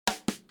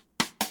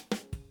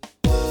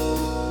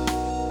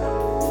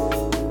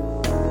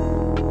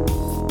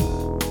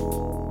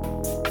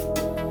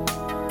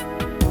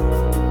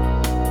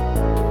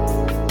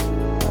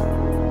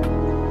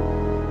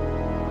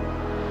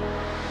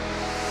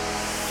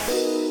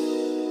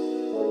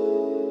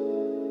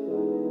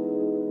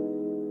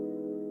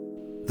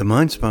The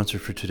Mind sponsor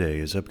for today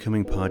is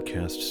upcoming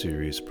podcast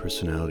series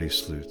Personality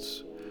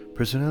Sleuths.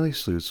 Personality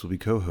Sleuths will be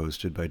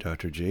co-hosted by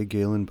Dr. J.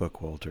 Galen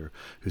Buckwalter,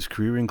 whose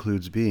career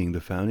includes being the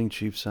founding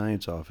chief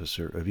science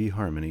officer of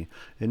eHarmony,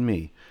 and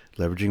me,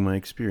 leveraging my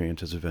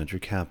experience as a venture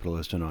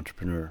capitalist and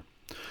entrepreneur.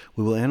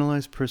 We will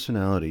analyze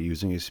personality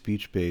using a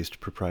speech-based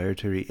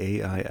proprietary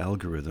AI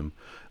algorithm,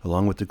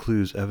 along with the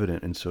clues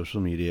evident in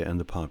social media and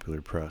the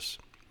popular press.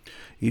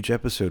 Each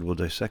episode will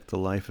dissect the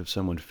life of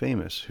someone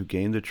famous who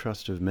gained the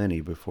trust of many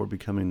before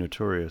becoming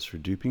notorious for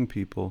duping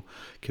people,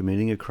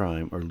 committing a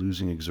crime, or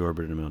losing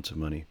exorbitant amounts of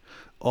money,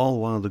 all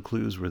while the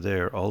clues were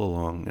there all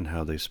along in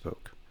how they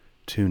spoke.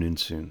 Tune in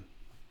soon.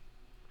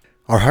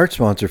 Our heart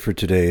sponsor for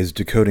today is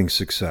Decoding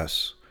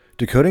Success.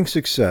 Decoding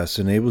Success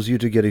enables you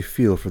to get a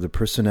feel for the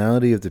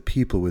personality of the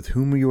people with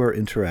whom you are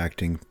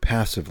interacting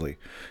passively,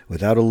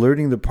 without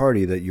alerting the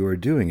party that you are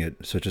doing it,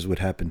 such as would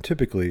happen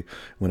typically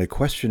when a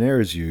questionnaire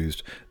is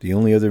used, the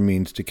only other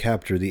means to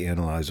capture the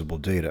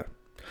analyzable data.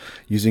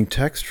 Using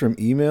text from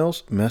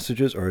emails,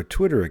 messages, or a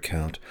Twitter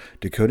account,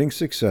 Decoding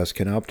Success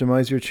can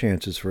optimize your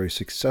chances for a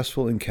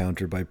successful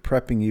encounter by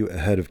prepping you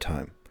ahead of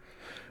time.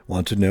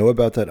 Want to know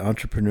about that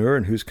entrepreneur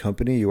in whose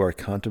company you are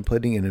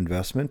contemplating an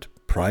investment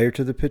prior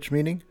to the pitch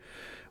meeting?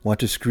 Want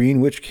to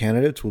screen which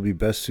candidates will be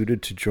best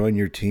suited to join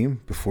your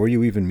team before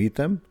you even meet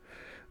them?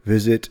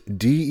 Visit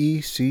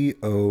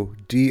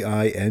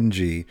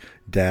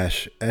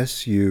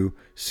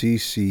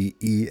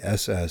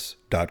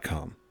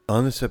decoding-success.com.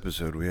 On this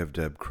episode, we have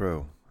Deb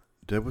Crow.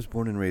 Deb was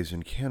born and raised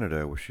in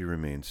Canada, where she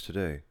remains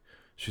today.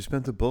 She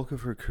spent the bulk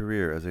of her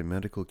career as a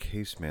medical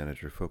case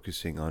manager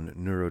focusing on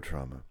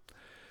neurotrauma.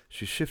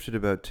 She shifted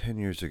about 10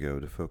 years ago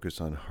to focus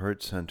on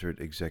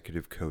heart-centered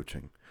executive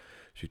coaching.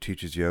 She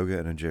teaches yoga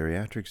in a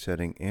geriatric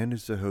setting and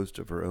is the host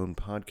of her own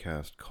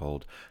podcast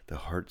called the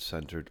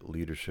Heart-Centered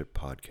Leadership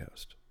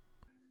Podcast.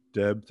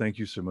 Deb, thank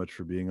you so much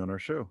for being on our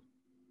show.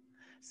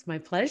 It's my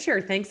pleasure.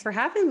 Thanks for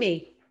having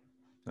me.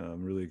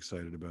 I'm really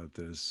excited about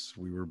this.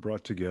 We were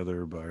brought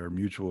together by our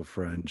mutual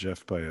friend,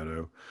 Jeff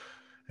Paetto,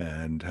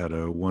 and had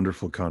a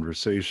wonderful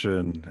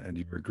conversation, and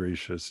you were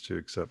gracious to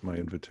accept my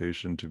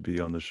invitation to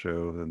be on the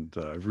show, and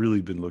I've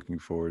really been looking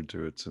forward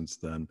to it since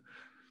then.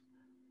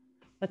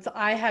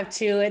 I have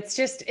too. It's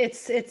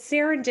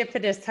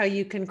serendipitous how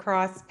you can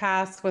cross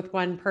paths with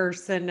one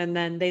person and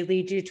then they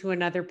lead you to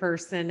another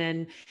person,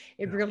 and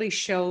it really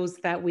shows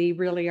that we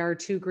really are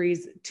 2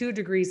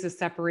 degrees of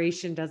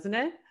separation, doesn't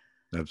it?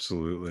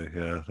 Absolutely.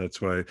 Yeah.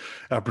 That's why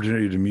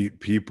opportunity to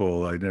meet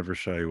people, I never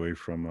shy away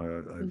from.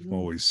 I'm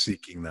always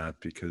seeking that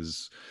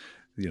because,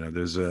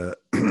 there's an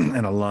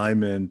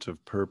alignment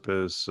of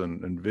purpose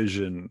and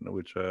vision,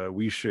 which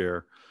we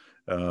share,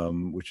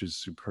 which is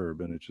superb.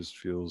 And it just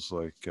feels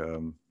like,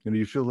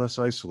 you feel less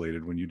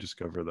isolated when you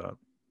discover that.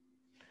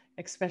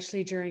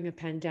 Especially during a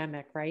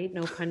pandemic, right?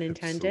 No pun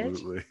intended.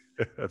 Absolutely.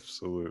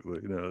 Absolutely.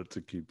 It's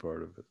a key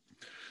part of it.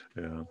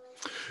 Yeah.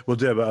 Well,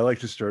 Deb, I like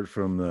to start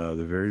from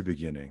the very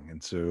beginning.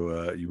 And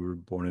so you were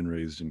born and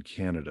raised in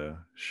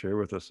Canada. Share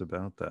with us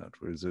about that.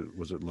 Was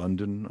it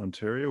London,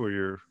 Ontario, where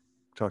you're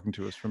talking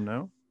to us from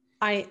now?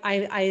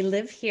 I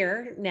live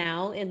here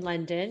now in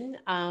London.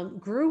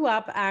 Grew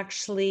up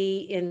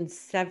actually in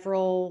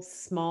several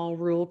small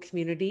rural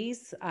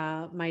communities.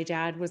 My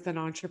dad was an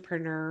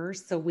entrepreneur,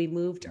 so we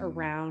moved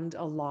around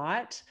a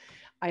lot.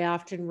 I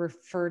often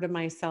refer to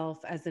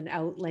myself as an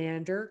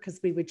outlander because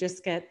we would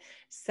just get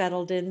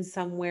settled in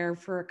somewhere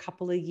for a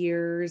couple of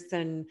years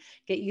and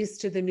get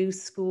used to the new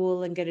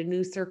school and get a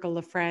new circle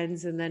of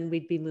friends, and then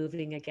we'd be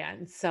moving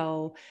again.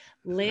 So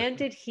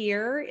landed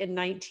here in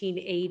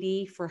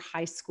 1980 for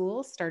high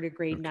school, started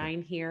grade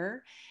 9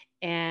 here,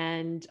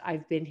 and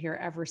I've been here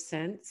ever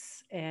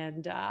since.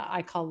 And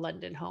I call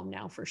London home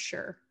now for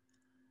sure.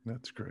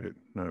 That's great.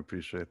 I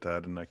appreciate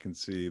that. And I can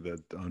see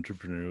that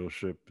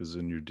entrepreneurship is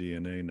in your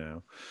DNA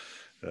now,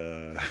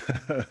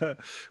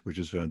 which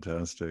is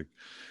fantastic.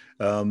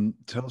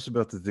 Tell us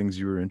about the things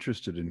you were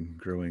interested in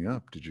growing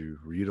up. Did you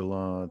read a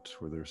lot?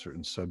 Were there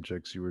certain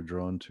subjects you were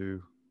drawn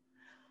to?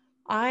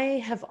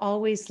 I have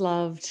always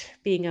loved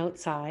being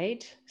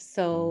outside.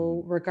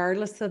 So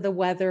regardless of the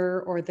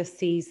weather or the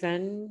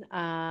season,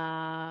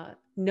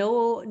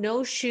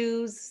 no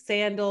shoes,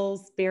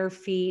 sandals, bare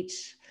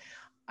feet.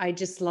 I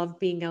just loved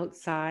being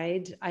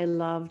outside. I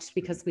loved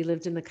because we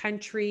lived in the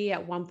country.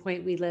 At one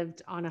point, we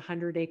lived on a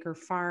 100-acre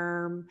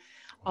farm,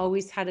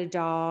 always had a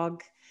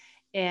dog,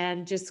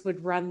 and just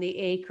would run the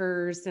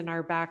acres in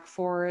our back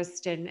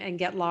forest and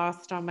get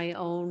lost on my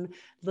own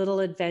little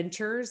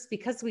adventures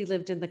because we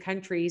lived in the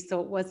country. So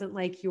it wasn't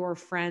like your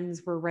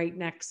friends were right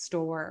next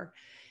door.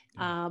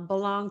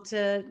 Belonged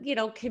to,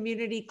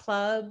 community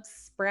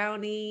clubs,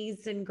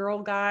 brownies and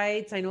Girl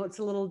Guides. I know it's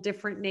a little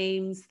different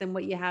names than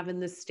what you have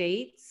in the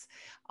States.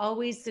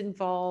 Always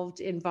involved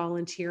in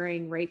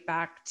volunteering right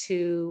back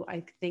to,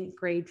 I think,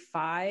 grade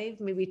 5,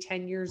 maybe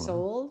 10 years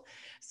old.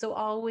 So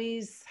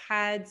always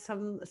had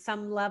some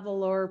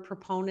level or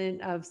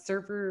proponent of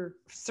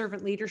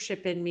servant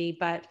leadership in me,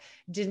 but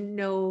didn't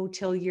know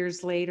till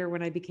years later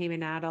when I became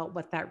an adult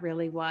what that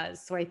really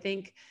was. So I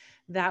think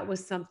that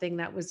was something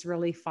that was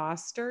really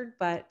fostered.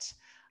 But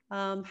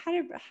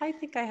I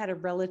think I had a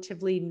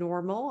relatively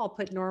normal, I'll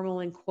put normal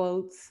in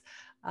quotes,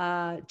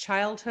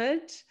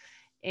 childhood,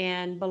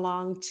 and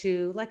belonged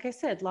to, like I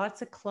said,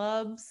 lots of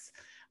clubs.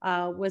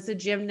 Was a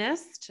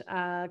gymnast,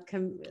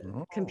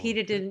 Oh,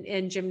 competed okay.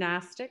 in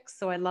gymnastics.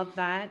 So I love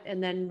that.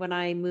 And then when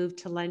I moved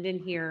to London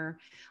here,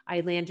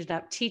 I landed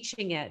up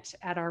teaching it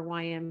at our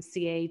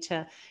YMCA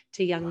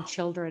to young Wow.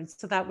 children.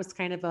 So that was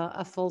kind of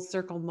a full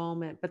circle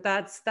moment. But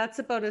that's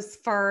about as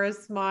far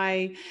as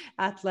my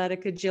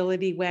athletic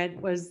agility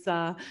went, was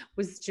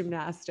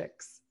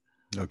gymnastics.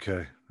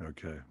 Okay.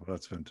 Okay. Well,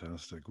 that's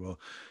fantastic. Well,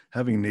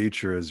 having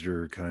nature as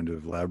your kind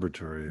of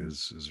laboratory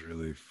is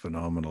really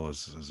phenomenal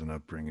as an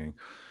upbringing.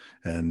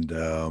 And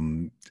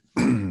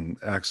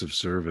acts of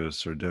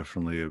service are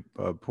definitely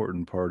a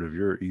important part of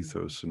your Mhm.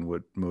 ethos and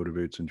what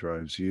motivates and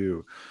drives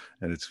you.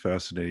 And it's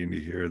fascinating to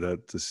hear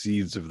that the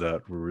seeds of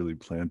that were really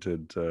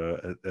planted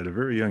at a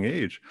very young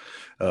age.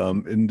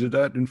 And did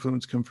that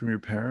influence come from your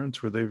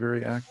parents? Were they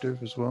very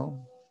active as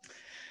well?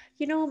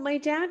 My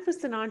dad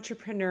was an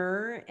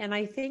entrepreneur, and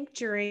I think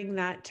during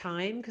that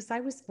time, because I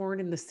was born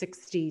in the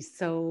 60s,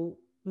 so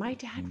my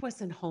dad Mhm.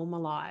 wasn't home a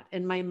lot.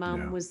 And my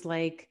mom Yeah. was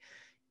like,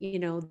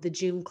 the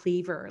June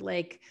Cleaver,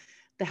 like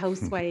the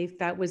housewife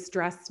that was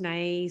dressed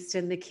nice,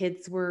 and the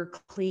kids were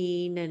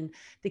clean, and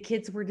the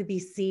kids were to be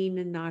seen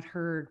and not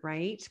heard,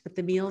 right? But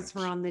the meals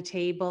were Right. on the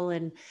table.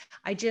 And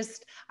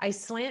I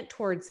slant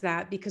towards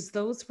that because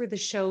those were the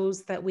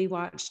shows that we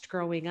watched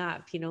growing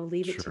up,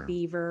 Leave It to Sure.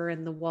 Beaver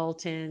and the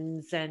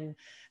Waltons and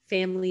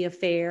Family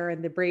Affair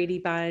and the Brady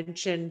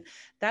Bunch. And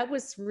that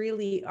was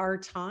really our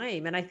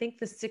time. And I think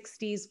the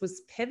 60s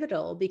was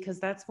pivotal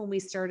because that's when we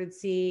started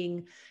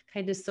seeing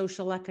kind of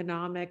social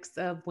economics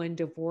of when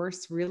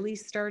divorce really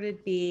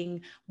started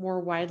being more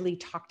widely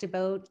talked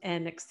about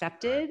and Right.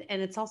 accepted.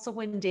 And it's also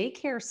when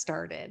daycare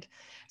started.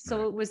 So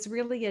Right. it was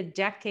really a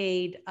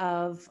decade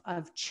of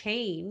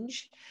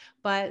change.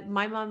 But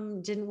my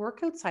mom didn't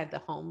work outside the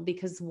home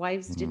because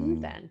wives didn't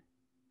Mm. then.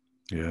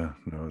 Yeah.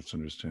 No, it's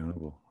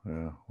understandable.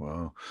 Yeah.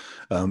 Wow.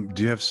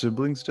 Do you have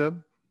siblings,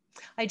 Deb?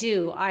 I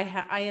do.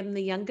 I am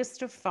the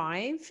youngest of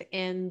five,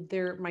 and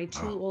my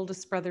two Wow.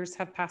 oldest brothers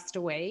have passed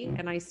away,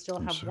 and I still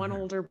I'm have one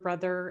sorry. older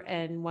brother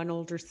and one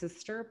older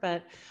sister,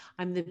 but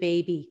I'm the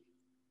baby.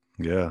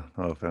 Yeah.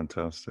 Oh,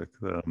 fantastic.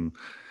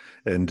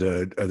 And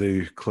are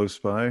they close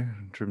by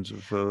in terms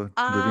of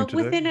living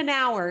today? Within an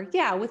hour.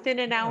 Yeah, within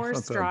an Oh, it's not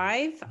hour's bad.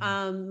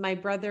 drive. My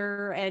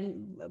brother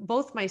and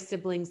both my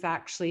siblings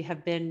actually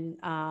have been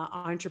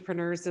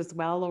entrepreneurs as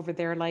well over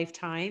their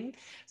lifetime.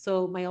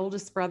 So my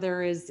oldest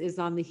brother is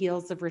on the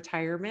heels of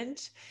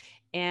retirement,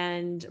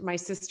 and my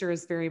sister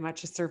is very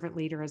much a servant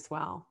leader as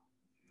well.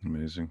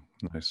 Amazing.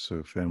 Nice.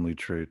 So family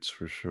traits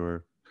for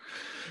sure.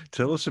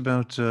 Tell us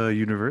about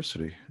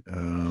university.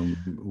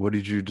 What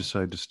did you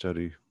decide to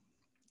study?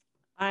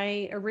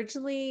 I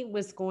originally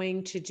was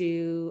going to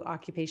do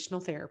occupational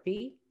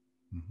therapy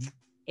Hmm.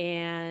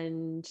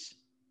 and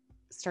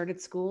started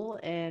school,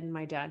 and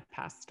my dad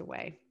passed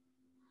away.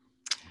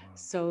 Wow.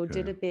 So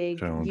did Okay. a big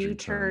Challenging time.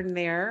 U-turn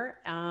there.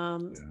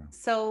 Yeah.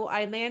 So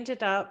I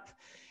landed up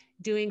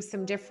doing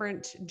some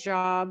different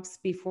jobs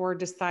before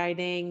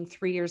deciding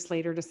 3 years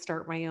later to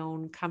start my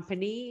own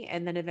company.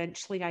 And then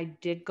eventually I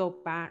did go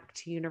back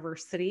to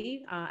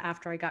university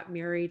after I got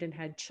married and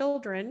had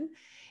children,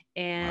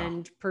 Wow.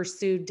 and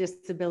pursued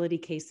disability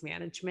case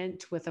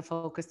management with a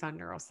focus on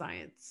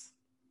neuroscience.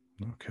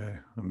 Okay.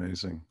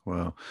 Amazing.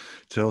 Wow.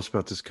 Tell us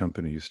about this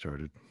company you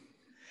started.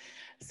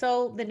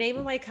 So the name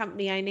of my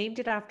company, I named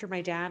it after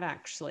my dad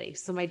actually.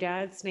 So my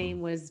dad's Mm.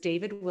 name was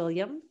David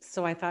William.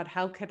 So I thought,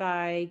 how could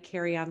I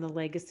carry on the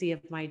legacy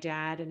of my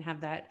dad and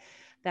have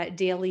that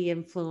daily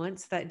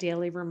influence, that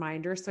daily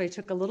reminder. So I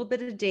took a little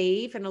bit of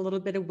Dave and a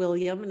little bit of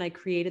William, and I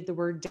created the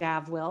word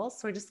Davwill.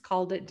 So I just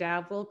called it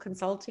Davwill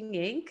Consulting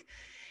Inc.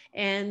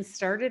 and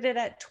started it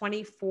at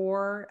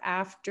 24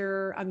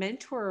 after a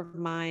mentor of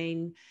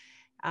mine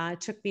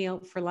took me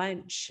out for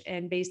lunch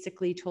and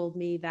basically told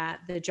me that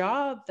the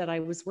job that I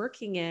was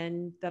working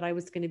in, that I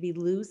was going to be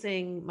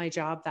losing my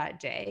job that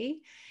day.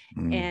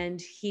 Mm. And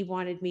he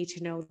wanted me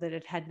to know that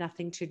it had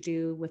nothing to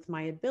do with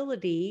my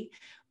ability,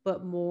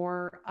 but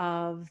more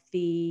of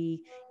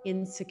the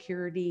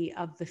insecurity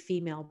of the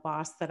female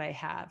boss that I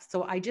have.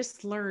 So I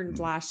just learned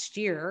Mm. last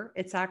year,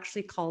 it's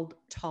actually called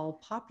tall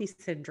poppy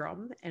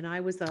syndrome. And I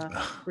was a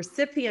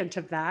recipient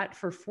of that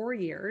for 4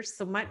 years.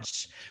 So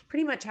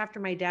pretty much after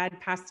my dad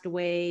passed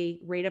away,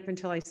 right up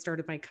until I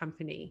started my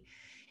company.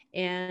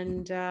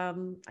 And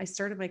I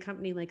started my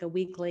company like a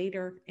week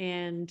later.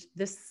 And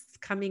this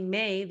coming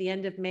May, the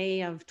end of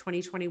May of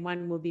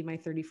 2021, will be my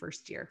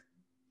 31st year.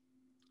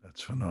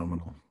 That's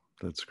phenomenal.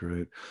 That's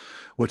great.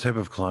 What type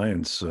of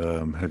clients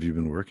have you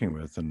been working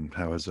with, and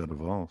how has that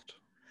evolved?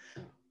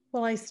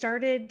 Well, I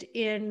started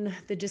in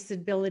the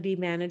disability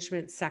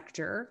management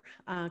sector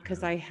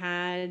because Yeah. I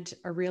had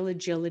a real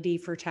agility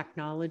for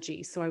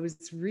technology. So I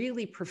was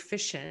really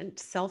proficient,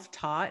 self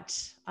taught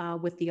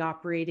with the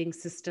operating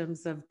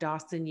systems of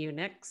DOS and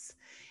Unix.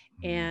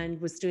 and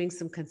was doing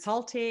some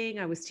consulting.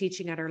 I was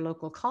teaching at our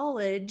local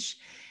college.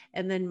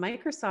 And then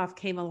Microsoft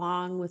came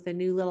along with a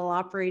new little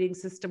operating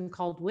system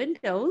called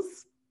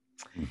Windows,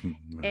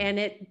 Right. and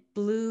it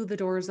blew the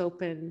doors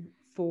open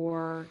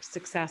for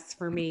success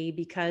for me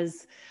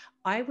because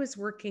I was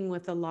working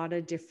with a lot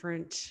of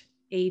different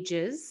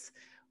ages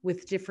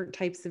with different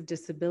types of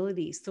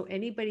disabilities. So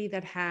anybody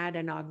that had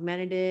an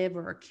augmentative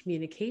or a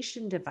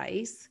communication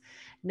device,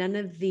 none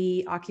of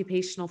the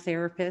occupational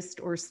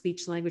therapists or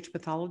speech language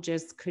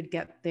pathologists could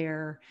get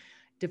their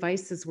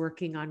devices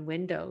working on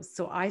Windows.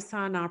 So I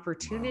saw an Wow.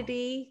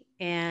 opportunity,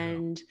 Yeah.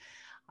 and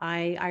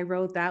I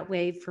rode that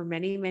wave for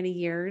many, many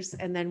years.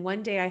 And then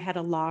one day I had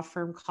a law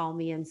firm call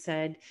me and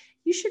said,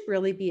 "You should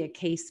really be a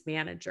case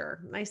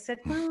manager." And I said,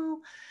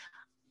 "Well,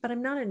 but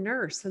I'm not a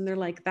nurse." And they're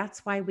like,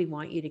 "That's why we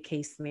want you to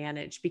case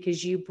manage,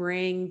 because you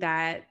bring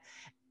that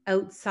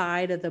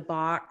outside of the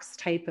box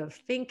type of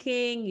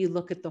thinking. You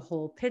look at the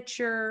whole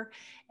picture."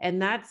 And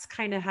that's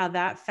kind of how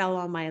that fell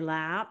on my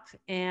lap.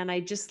 And I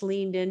just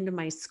leaned into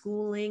my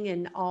schooling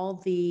and all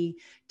the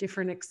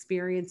different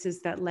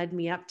experiences that led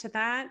me up to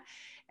that.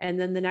 And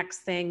then the next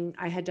thing,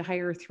 I had to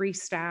hire 3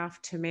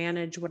 staff to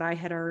manage what I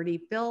had already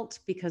built,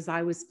 because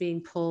I was being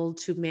pulled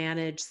to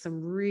manage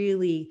some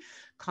really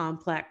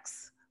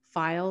complex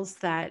files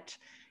that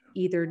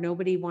either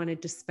nobody wanted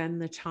to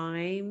spend the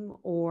time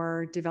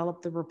or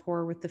develop the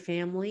rapport with the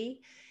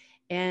family.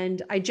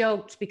 And I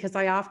joked because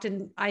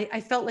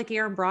I felt like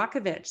Aaron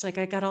Brockovich, like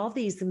I got all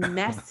these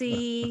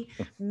messy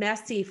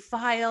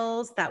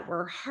files that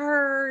were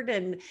hard,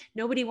 and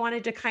nobody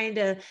wanted to kind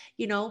of,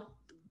 you know,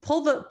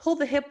 pull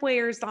the hip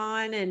waders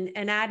on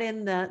and add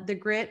in the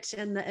grit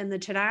and the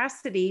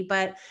tenacity.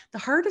 But the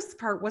hardest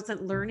part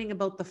wasn't learning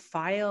about the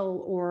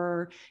file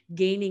or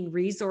gaining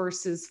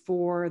resources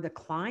for the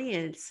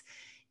clients.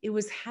 It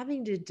was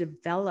having to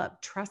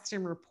develop trust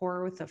and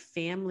rapport with a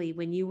family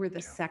when you were the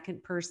Yeah.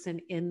 second person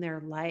in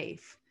their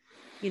life.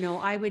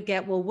 I would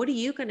get, "Well, what are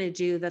you going to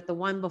do that the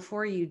one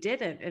before you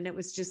didn't?" And it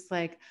was just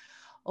like,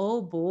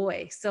 oh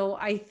boy. So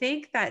I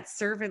think that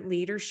servant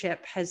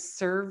leadership has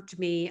served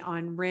me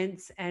on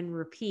rinse and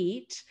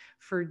repeat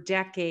for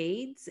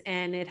decades.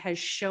 And it has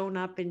shown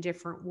up in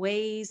different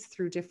ways,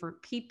 through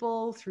different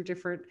people, through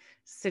different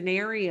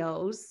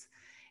scenarios.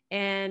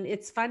 And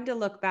it's fun to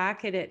look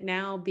back at it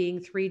now, being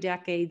 3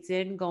 decades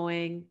in,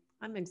 going,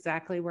 I'm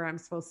exactly where I'm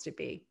supposed to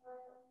be.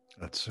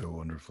 That's so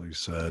wonderfully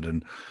said.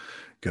 And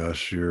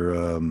gosh,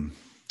 your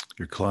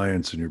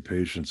clients and your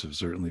patients have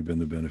certainly been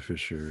the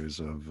beneficiaries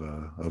of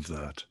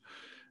that.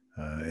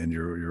 And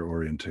your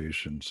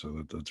orientation.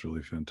 So that's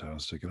really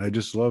fantastic. And I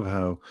just love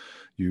how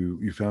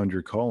you found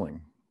your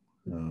calling.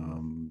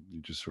 Mhm.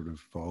 You just sort of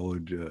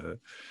followed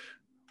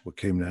what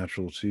came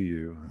natural to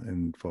you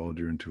and followed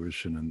your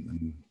intuition,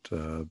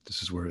 and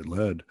this is where it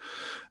led.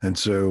 And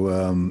so,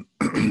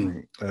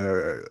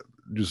 uh,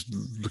 just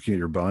looking at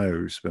your bio,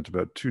 you spent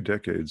about 2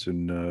 decades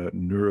in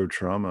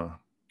neurotrauma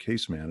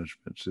case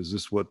management. Is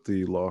this what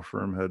the law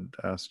firm had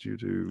asked you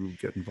to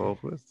get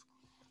involved with?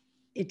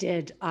 It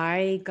did.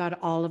 I got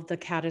all of the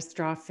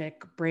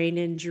catastrophic brain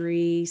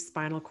injury,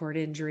 spinal cord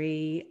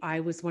injury. I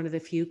was one of the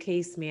few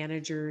case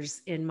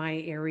managers in my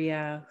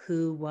area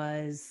who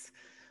was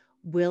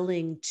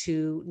willing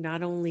to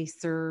not only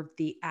serve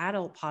the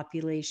adult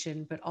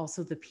population, but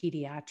also the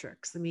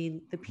pediatrics. I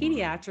mean, the Wow.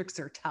 pediatrics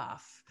are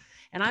tough.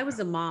 And I Yeah. was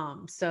a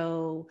mom.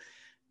 So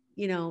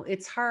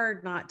it's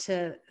hard not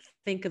to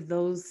think of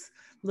those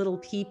little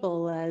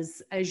people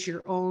as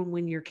your own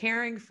when you're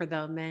caring for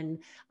them.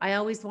 And I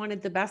always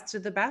wanted the best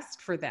of the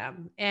best for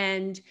them.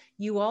 And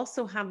you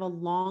also have a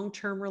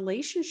long-term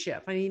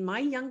relationship. I mean, my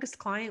youngest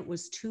client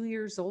was 2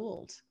 years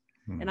old,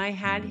 and Mm, I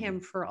had him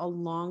amazing. for a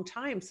long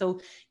time. So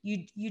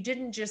you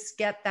didn't just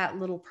get that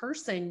little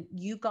person,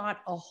 you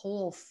got a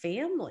whole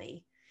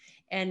family.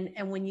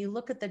 And when you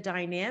look at the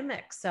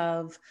dynamics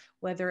of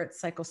whether it's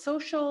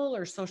psychosocial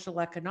or social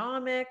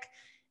economic,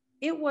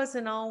 it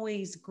wasn't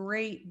always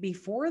great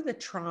before the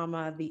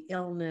trauma, the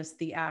illness,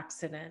 the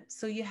accident.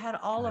 So you had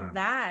all of Yeah.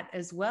 that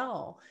as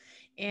well.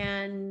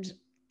 And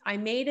I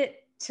made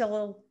it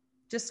till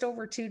just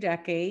over 2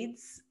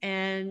 decades.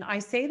 And I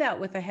say that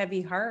with a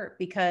heavy heart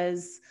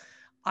because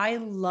I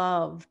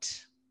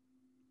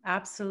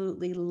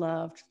absolutely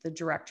loved the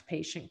direct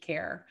patient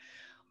care.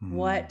 Mm,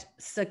 What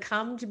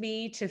succumbed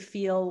me to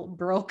feel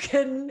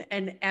broken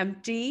and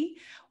empty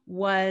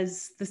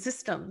was the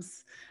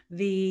systems,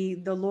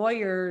 the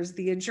lawyers,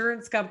 the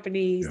insurance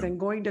companies, yeah. and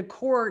going to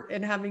court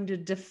and having to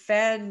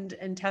defend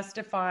and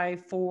testify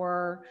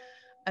for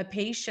a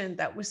patient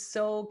that was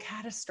so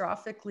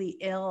catastrophically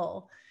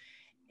ill.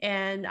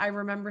 And I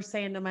remember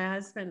saying to my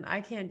husband,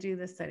 I can't do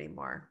this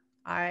anymore.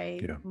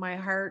 Yeah. My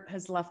heart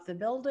has left the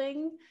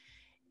building.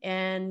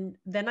 And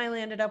then I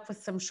landed up with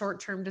some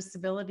short-term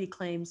disability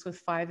claims with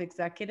 5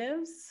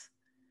 executives.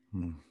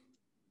 Mm,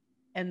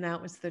 And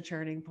that was the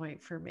turning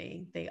point for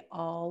me. They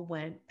all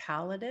went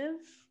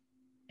palliative,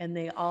 and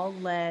they all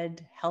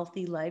led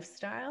healthy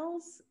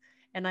lifestyles.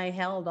 And I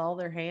held all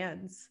their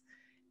hands.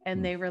 And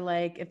mm, they were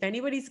like, if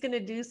anybody's going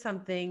to do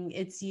something,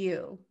 it's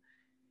you.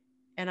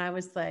 And I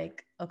was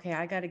like, okay,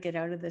 I got to get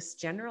out of this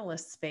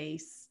generalist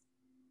space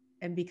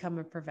and become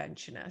a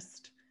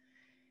preventionist.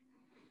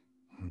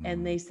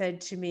 And they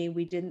said to me,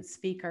 we didn't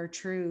speak our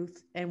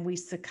truth and we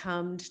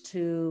succumbed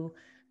to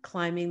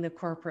climbing the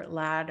corporate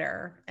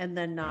ladder and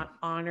then not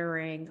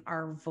honoring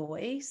our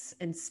voice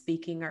and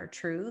speaking our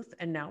truth.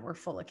 And now we're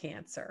full of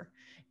cancer.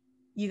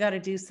 You got to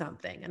do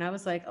something. And I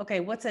was like, okay,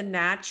 what's a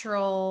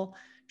natural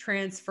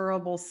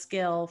transferable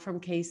skill from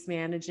case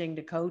managing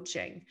to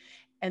coaching?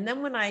 And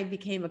then when I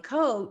became a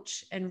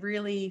coach and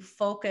really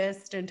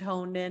focused and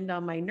honed in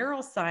on my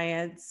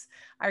neuroscience,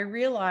 I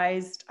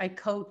realized I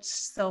coached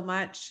so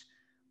much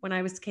when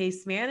I was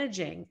case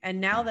managing.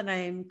 And now that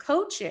I'm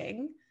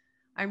coaching,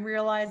 I'm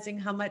realizing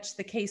how much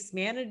the case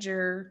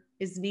manager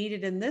is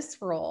needed in this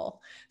role.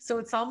 So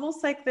it's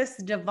almost like this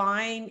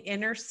divine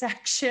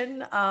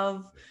intersection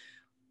of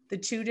the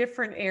two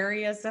different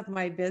areas of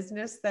my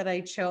business that I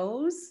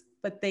chose,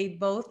 but they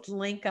both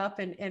link up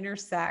and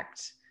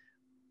intersect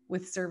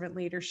with servant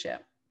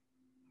leadership.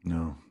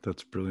 No,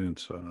 that's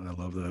brilliant. I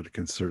love that. I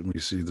can certainly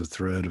see the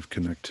thread of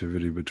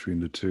connectivity between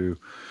the two.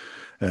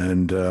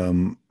 And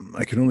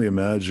I can only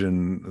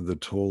imagine the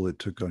toll it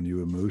took on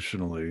you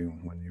emotionally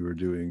when you were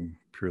doing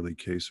purely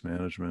case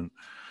management.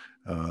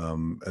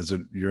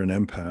 You're an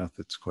empath,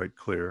 it's quite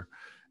clear.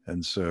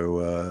 And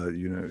so,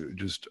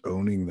 just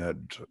owning that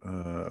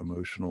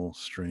emotional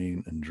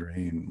strain and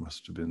drain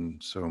must have been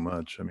so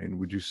much. I mean,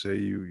 would you say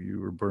you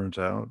were burnt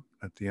out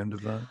at the end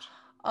of that?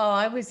 Oh,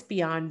 I was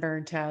beyond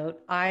burnt out.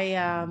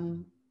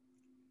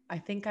 I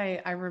think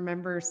I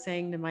remember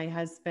saying to my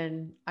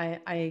husband,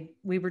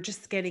 we were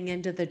just getting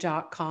into the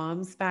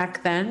 .coms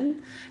back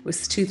then. It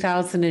was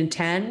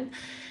 2010.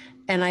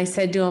 And I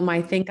said to him,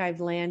 I think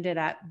I've landed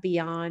at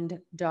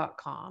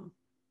beyond.com.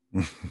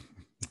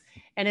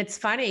 And it's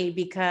funny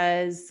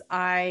because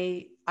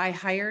I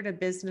hired a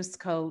business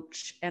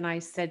coach and I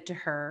said to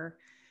her,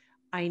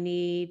 I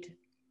need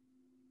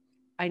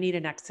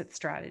an exit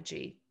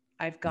strategy.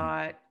 I'm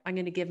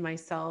going to give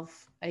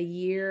myself a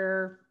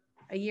year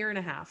and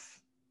a half.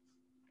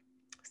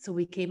 So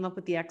we came up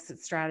with the exit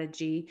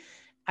strategy.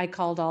 I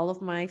called all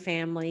of my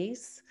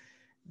families.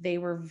 They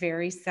were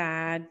very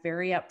sad,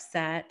 very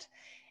upset.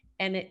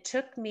 And it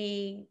took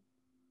me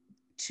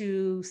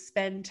to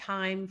spend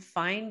time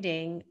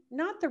finding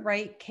not the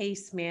right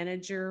case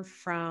manager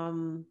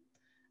from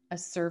a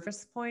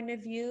service point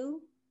of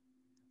view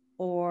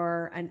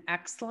or an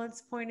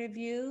excellence point of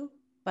view,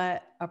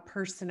 but a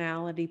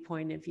personality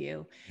point of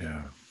view.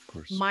 Yeah, of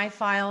course. My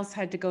files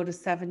had to go to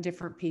 7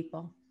 different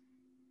people.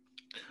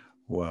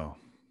 Wow.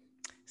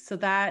 So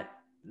that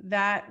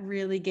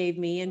really gave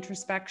me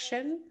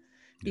introspection,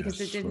 because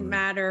it didn't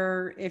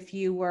matter if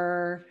you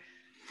were,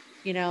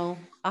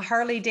 a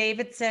Harley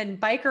Davidson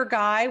biker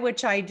guy,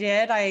 which I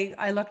did.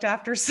 I looked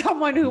after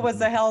someone who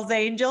was a Hell's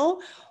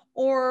Angel,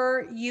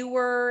 or you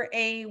were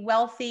a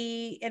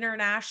wealthy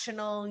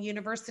international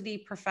university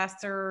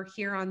professor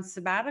here on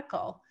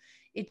sabbatical.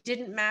 It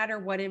didn't matter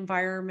what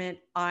environment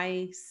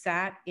I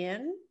sat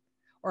in,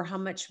 or how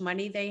much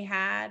money they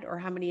had, or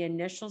how many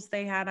initials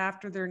they had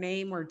after their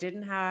name or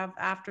didn't have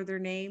after their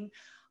name.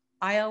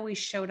 I always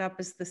showed up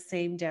as the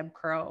same Deb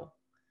Crow.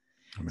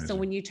 Amazing. So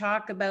when you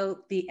talk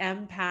about the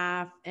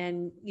empath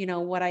and,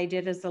 what I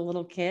did as a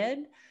little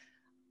kid,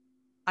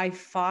 I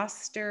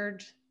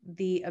fostered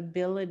the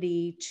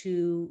ability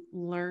to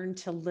learn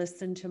to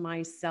listen to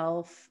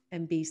myself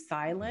and be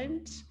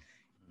silent.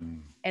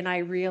 And I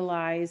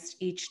realized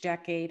each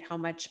decade how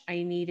much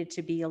I needed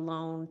to be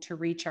alone to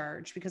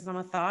recharge, because I'm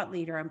a thought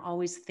leader. I'm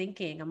always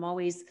thinking. I'm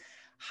always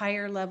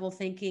higher level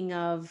thinking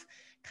of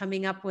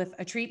coming up with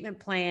a treatment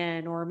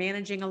plan or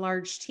managing a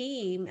large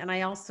team. And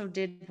I also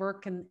did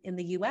work in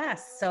the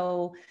US.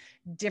 So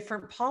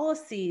different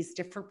policies,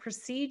 different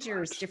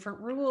procedures, different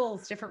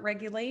rules, different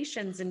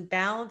regulations, and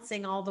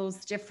balancing all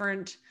those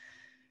different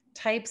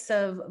types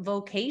of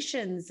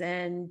vocations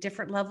and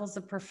different levels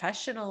of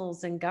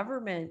professionals and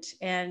government.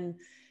 And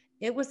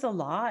it was a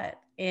lot.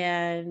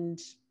 And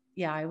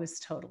yeah, I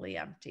was totally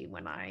empty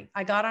when I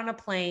got on a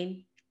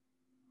plane.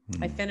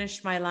 I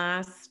finished my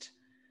last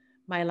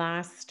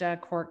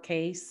court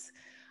case.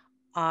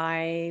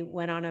 I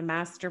went on a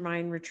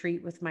mastermind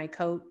retreat with my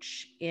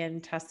coach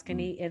in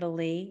Tuscany,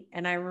 Italy.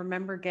 And I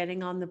remember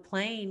getting on the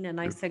plane and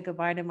I said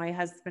goodbye to my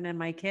husband and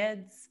my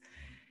kids.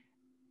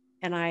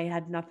 And I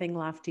had nothing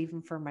left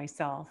even for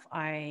myself.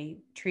 I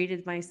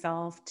treated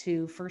myself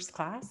to first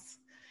class.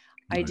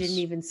 Nice. I didn't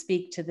even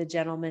speak to the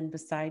gentleman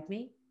beside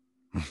me.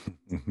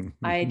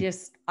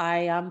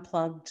 I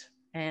unplugged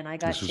and I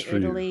got to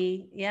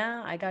Italy.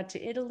 Yeah, I got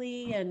to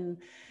Italy and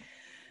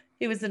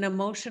it was an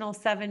emotional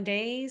 7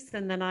 days.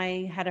 And then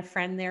I had a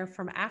friend there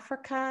from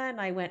Africa and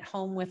I went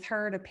home with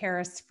her to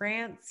Paris,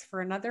 France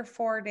for another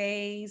 4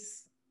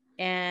 days.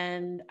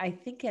 And I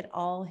think it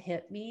all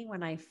hit me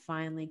when I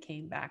finally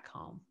came back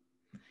home.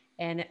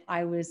 And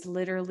I was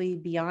literally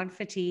beyond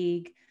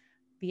fatigue,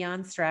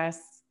 beyond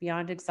stress,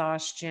 beyond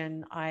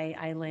exhaustion.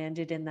 I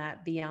landed in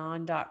that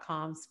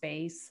beyond.com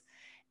space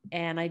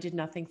and I did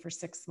nothing for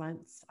 6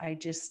 months. I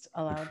just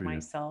allowed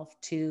myself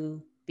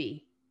to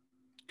be.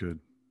 Good.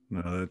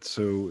 No, that's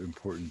so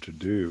important to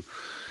do.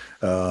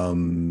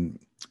 Um,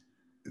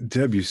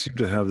 Deb, you seem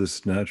to have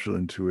this natural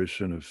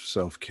intuition of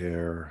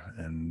self-care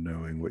and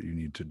knowing what you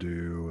need to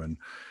do. And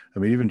I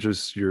mean, even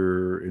just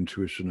your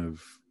intuition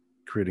of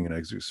creating an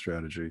exit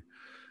strategy.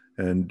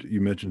 And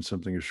you mentioned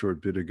something a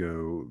short bit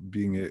ago,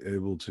 being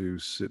able to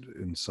sit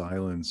in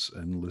silence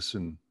and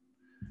listen.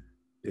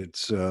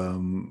 That's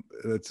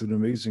an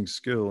amazing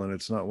skill, and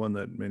it's not one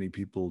that many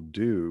people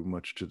do,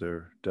 much to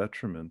their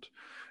detriment.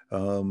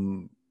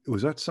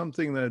 Was that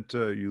something that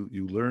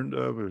you learned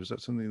of, or is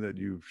that something that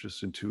you've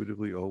just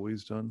intuitively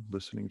always done,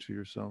 listening to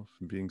yourself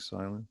and being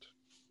silent?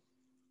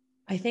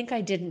 I think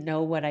I didn't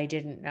know what I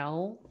didn't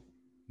know.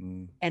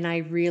 Mm, And I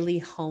really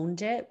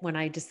honed it when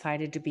I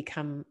decided to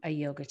become a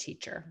yoga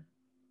teacher.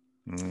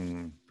 I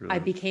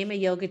brilliant. became a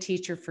yoga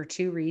teacher for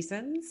two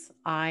reasons.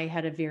 I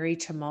had a very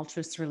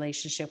tumultuous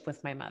relationship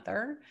with my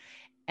mother.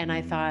 And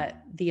I Mm, thought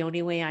the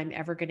only way I'm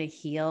ever going to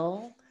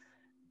heal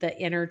the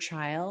inner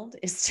child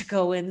is to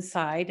go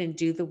inside and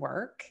do the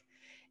work.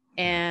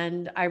 yeah.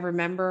 And I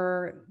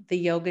remember the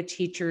yoga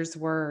teacher's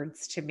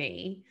words to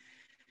me.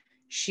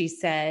 She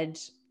said,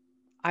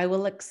 I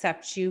will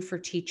accept you for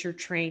teacher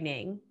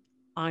training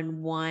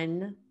on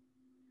one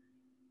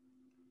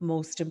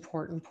most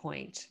important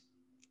point.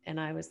 And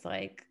I was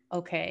like,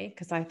 okay,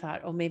 because I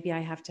thought, oh, maybe I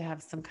have to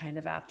have some kind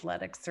of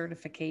athletic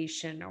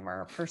certification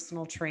or a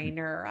personal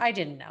trainer. I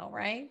didn't know,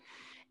 right?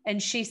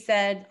 And she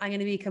said, I'm going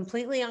to be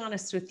completely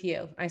honest with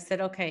you. I said,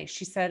 okay.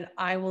 She said,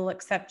 I will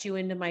accept you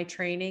into my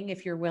training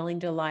if you're willing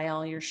to lie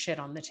all your shit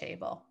on the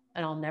table.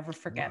 And I'll never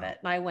forget Wow. it.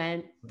 And I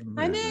went,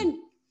 I'm Amazing. in.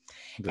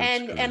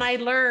 That's And great. I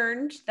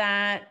learned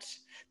that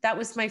that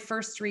was my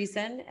first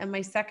reason, and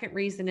my second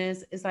reason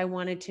is I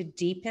wanted to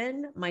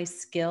deepen my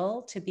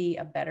skill to be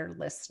a better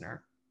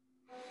listener.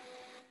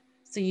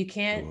 So So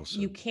well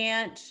you said.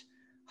 can't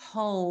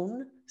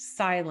hone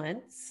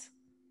silence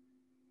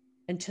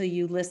until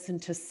you listen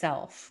to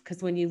self,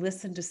 because when you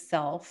listen to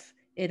self,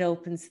 it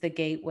opens the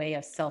gateway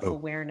of Oh,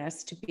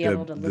 self-awareness to be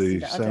able Deb, to listen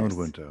the to sound others.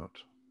 went out.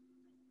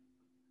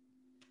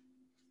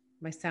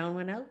 My sound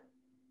went out.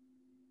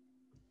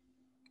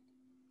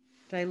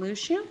 Did I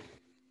lose you?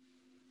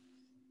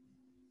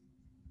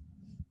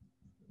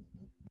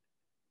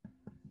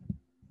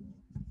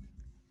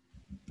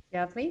 You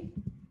have me?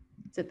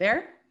 Is it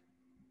there?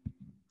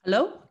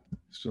 Hello?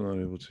 Still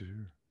not able to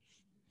hear.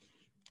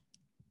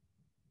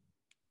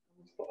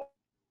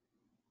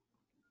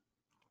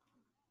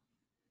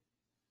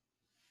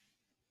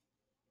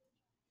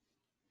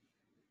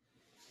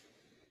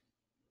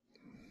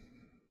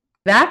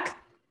 Back?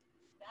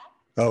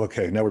 Oh,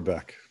 okay. Now we're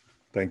back.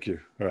 Thank you.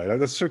 All right.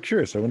 That's so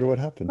curious. I wonder what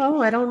happened.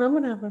 Oh, I don't know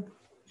what happened.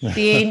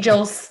 The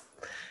angels.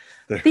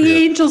 There we The go.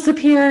 angels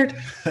appeared.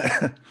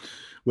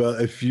 Well,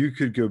 if you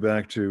could go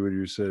back to what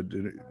you said,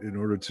 in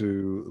order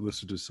to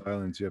listen to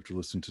silence, you have to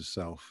listen to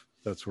self.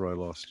 That's where I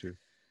lost you.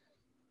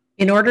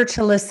 In order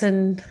to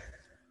listen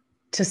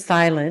to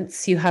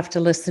silence, you have to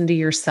listen to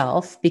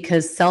yourself,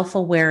 because self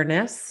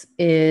awareness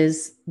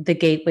is the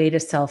gateway to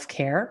self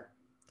care.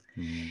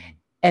 Mm,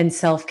 And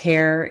self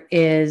care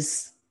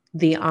is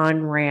the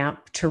on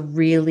ramp to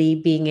really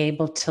being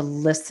able to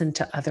listen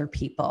to other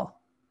people.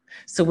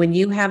 So yeah. when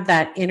you have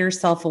that inner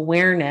self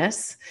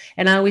awareness,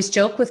 and I always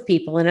joke with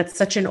people, and it's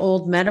such an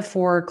old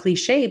metaphor or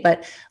cliche,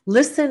 but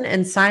listen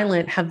and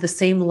silent have the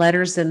same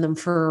letters in them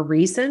for a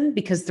reason,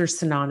 because they're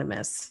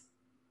synonymous.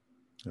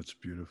 That's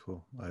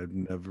beautiful. I've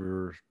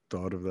never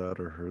thought of that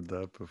or heard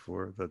that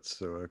before. That's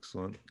so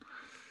excellent.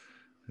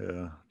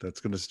 Yeah, that's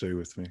going to stay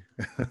with me.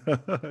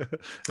 And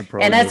And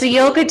probably as a most of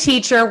yoga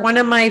teacher, one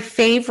of my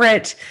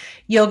favorite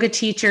yoga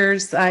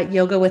teachers,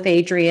 Yoga with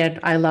Adrienne,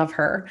 I love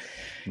her.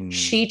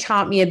 She mm,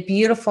 taught me a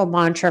beautiful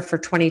mantra for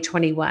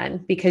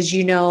 2021, because,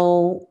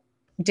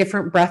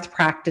 different breath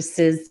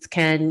practices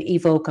can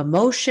evoke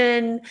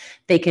emotion.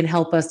 They can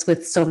help us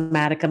with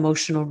somatic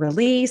emotional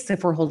release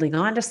if we're holding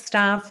on to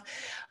stuff.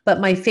 But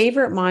my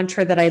favorite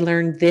mantra that I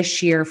learned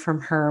this year from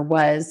her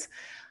was,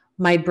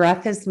 my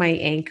breath is my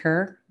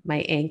anchor.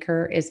 My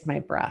anchor is my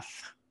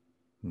breath.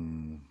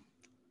 mm,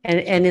 And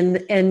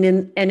so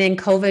in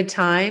COVID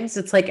times,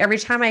 it's like every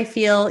time I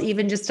feel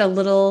even just a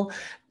little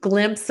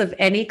glimpse of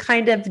any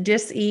kind of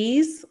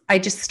dis-ease, I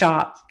just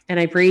stop and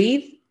I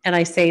breathe and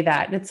I say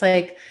that. And it's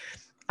like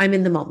I'm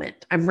in the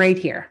moment. I'm right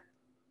here.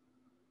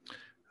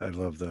 I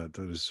love that.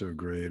 That is so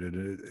great. And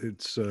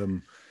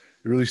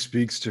it really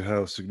speaks to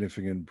how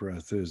significant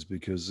breath is,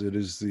 because it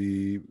is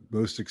the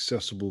most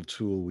accessible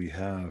tool we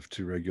have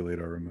to regulate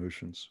our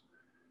emotions.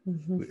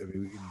 Mhm. I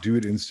mean, we do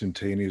it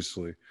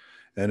instantaneously,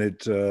 and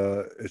it's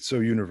so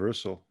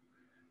universal.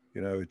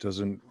 You know, it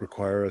doesn't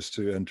require us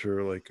to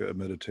enter like a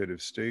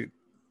meditative state.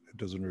 It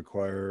doesn't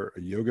require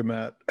a yoga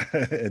mat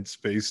and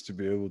space to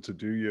be able to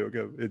do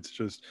yoga.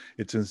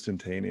 It's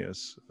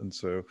instantaneous, and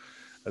so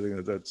I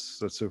think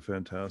that's so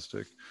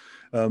fantastic.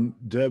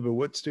 Deb, at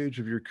what stage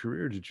of your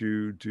career did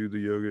you do the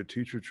yoga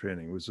teacher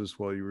training? Was this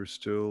while you were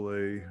still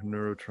a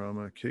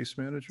neurotrauma case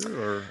manager,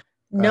 or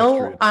after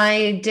No, it?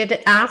 I did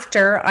it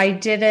after. I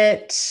did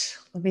it,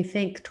 let me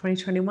think,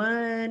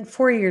 2021,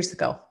 4 years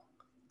ago.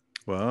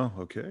 Wow.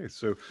 Okay.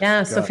 So,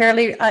 Yeah, so God,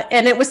 fairly,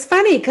 and it was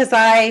funny because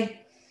I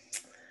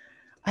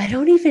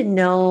don't even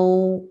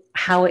know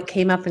how it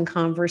came up in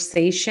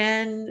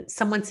conversation.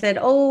 Someone said,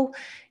 "Oh,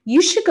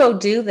 you should go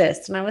do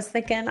this," and I was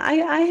thinking,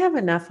 I have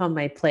enough on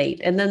my plate.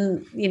 And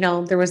then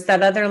there was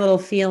that other little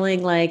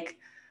feeling like,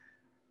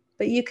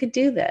 but you could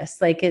do this.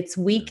 Like it's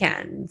yeah,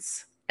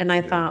 weekends, and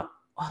I yeah, thought,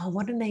 oh,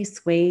 what a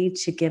nice way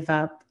to give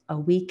up a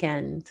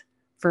weekend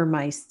for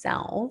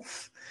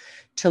myself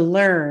to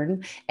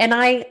learn. And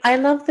I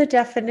love the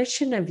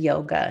definition of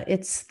yoga.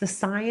 It's the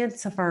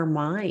science of our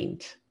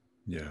mind.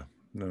 yeah.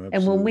 No,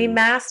 And when we absolutely.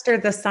 master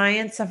the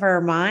science of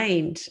our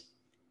mind,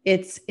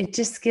 it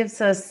just gives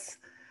us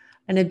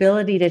an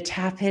ability to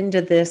tap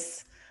into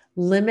this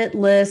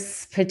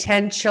limitless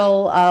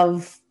potential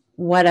of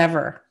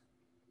whatever.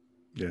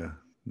 Yeah.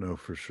 No,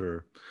 for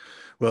sure.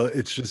 Well,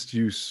 it's just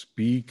you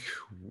speak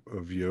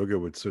of yoga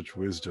with such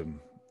wisdom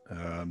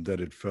that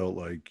it felt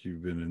like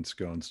you've been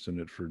ensconced in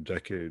it for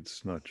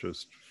decades, not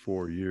just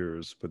 4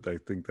 years. But I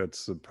think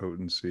that's the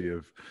potency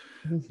of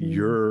Mhm.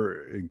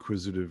 your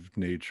inquisitive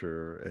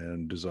nature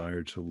and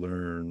desire to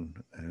learn,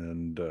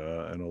 and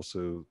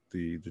also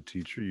the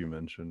teacher you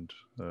mentioned,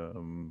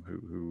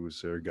 who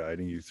was there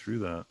guiding you through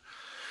that.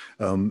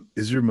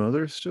 Is your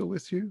mother still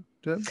with you,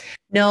 Deb?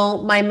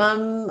 No, my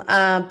mom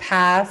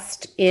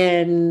passed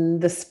in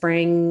the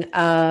spring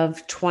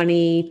of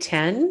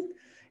 2010.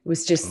 It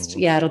was just, Oh,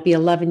 yeah, okay. it'll be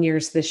 11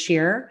 years this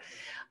year.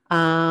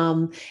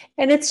 Um,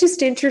 and it's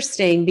just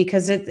interesting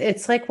because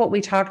it's like what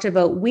we talked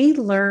about. We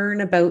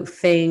learn about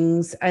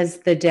things as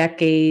the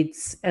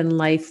decades and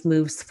life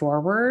moves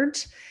forward.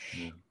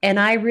 Yeah, And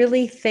I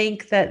really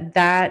think that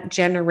that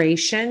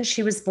generation,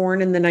 she was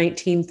born in the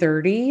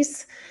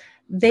 1930s,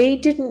 they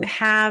mhm, didn't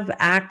have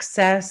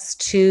access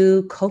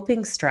to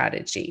coping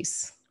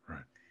strategies.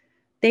 right.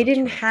 They That's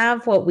didn't right.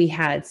 have what we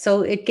had.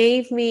 So it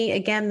gave me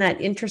again that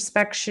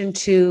introspection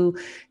to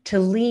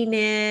lean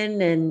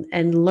in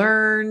and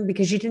learn,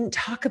 because you didn't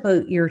talk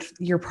about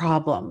your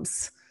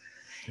problems.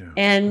 Yeah,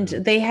 And yeah,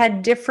 they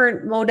had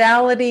different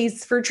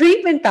modalities for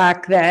treatment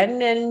back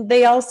then, and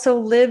they also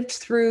lived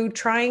through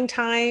trying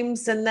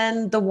times and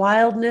then the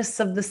wildness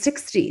of the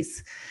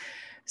 60s.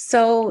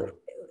 So yeah.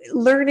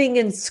 learning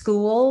in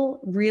school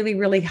really,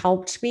 really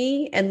helped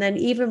me. And then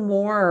even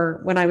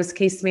more when I was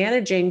case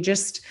managing,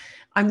 just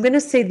I'm going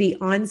to say the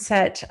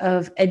onset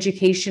of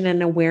education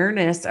and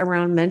awareness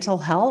around mental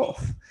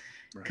health,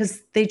 Right.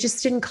 because they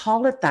just didn't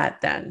call it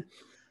that then.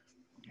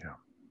 Yeah.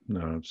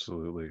 No,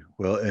 absolutely.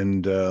 Well,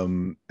 and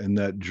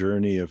that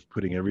journey of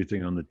putting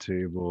everything on the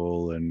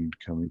table and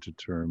coming to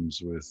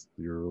terms with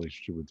your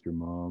relationship with your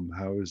mom,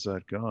 how has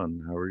that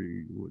gone? How are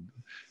you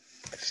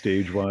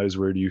stage wise?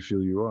 Where do you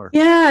feel you are?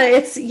 Yeah,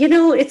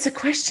 it's a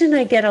question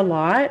I get a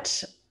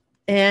lot.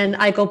 And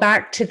I go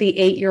back to the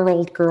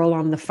 8-year-old girl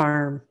on the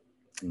farm.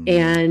 Mm,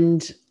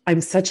 And I'm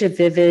such a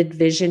vivid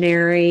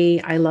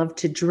visionary. I love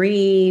to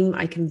dream.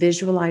 I can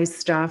visualize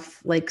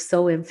stuff like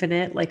so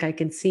infinite, like I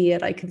can see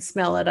it, I can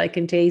smell it, I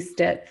can taste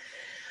it.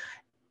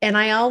 And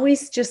I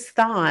always just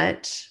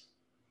thought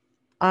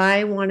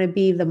I want to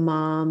be the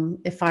mom.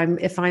 If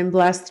I'm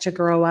blessed to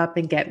grow up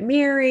and get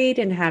married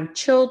and have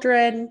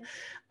children,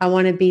 I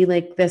want to be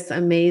like this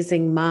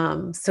amazing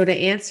mom. So to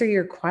answer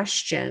your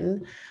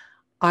question,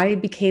 I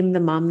became the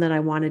mom that I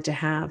wanted to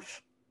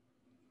have.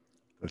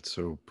 that's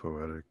so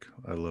poetic.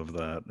 I love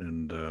that.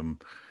 And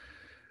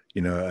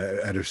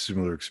I had a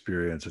similar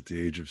experience at the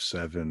age of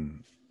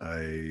 7.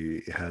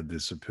 I had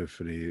this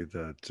epiphany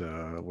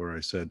that where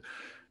I said,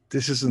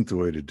 this isn't the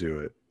way to do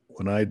it.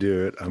 When I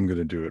do it, I'm going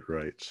to do it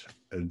right.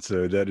 And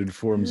so that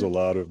informs a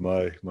lot of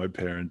my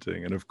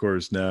parenting. And of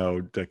course, now,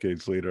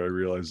 decades later, I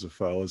realize the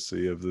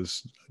fallacy of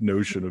this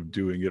notion of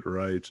doing it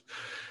right.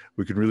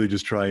 We can really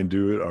just try and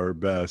do it our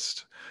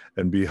best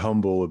and be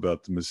humble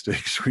about the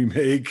mistakes we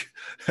make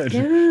and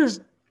Yeah.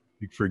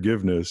 seek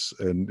forgiveness.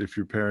 And if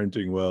you're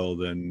parenting well,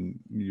 then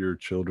your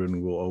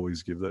children will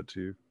always give that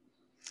to you.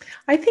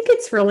 I think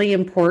it's really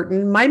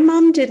important. My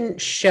mom didn't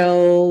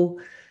show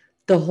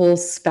the whole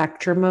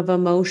spectrum of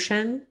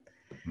emotion.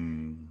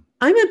 Mm,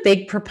 I'm a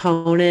big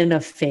proponent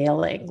of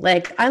failing.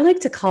 Like, I like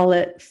to call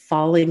it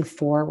falling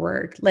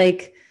forward.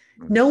 Like,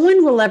 no nice.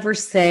 one will ever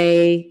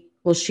say,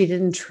 well, she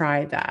didn't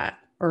try that,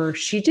 or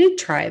she did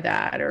try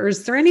that, or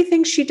is there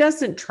anything she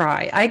doesn't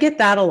try? I get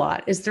that a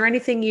lot. Is there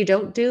anything you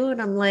don't do?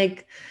 And I'm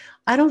like,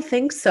 I don't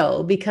think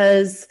so,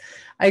 because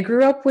I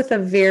grew up with a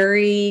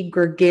very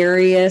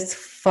gregarious,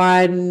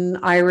 fun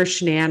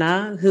Irish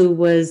Nana who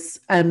was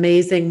an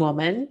amazing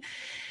woman,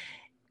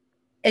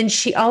 and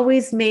she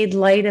always made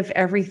light of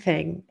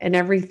everything, and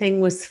everything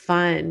was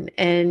fun.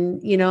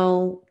 And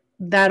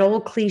that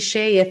old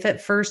cliche, if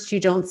at first you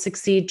don't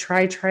succeed,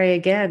 try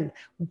again.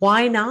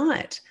 Why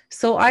not?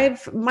 So Yeah.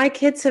 I've my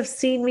kids have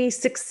seen me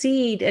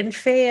succeed and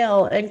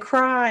fail and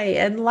cry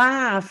and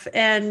laugh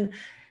and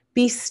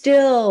be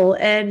still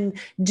and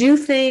do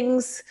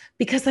things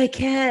because I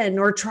can,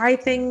 or try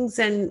things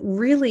and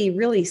really,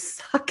 really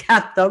suck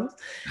at them.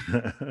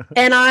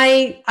 And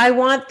I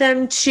want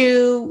them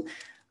to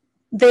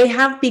they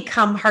have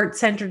become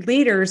heart-centered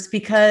leaders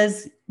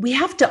because we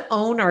have to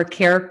own our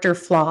character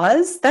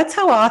flaws. That's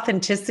how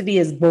authenticity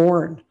is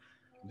born.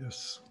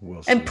 Yes.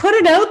 Well And said. put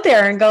it out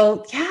there and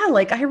go, yeah,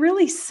 like I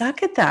really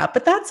suck at that,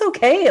 but that's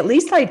okay. At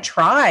least I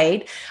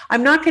tried.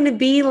 I'm not going to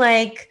be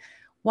like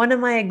one of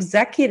my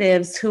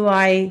executives who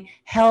I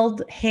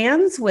held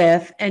hands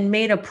with and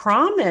made a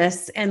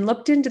promise and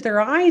looked into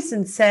their eyes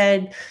and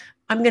said,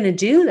 I'm going to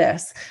do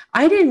this.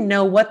 I didn't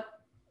know what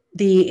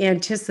the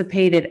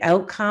anticipated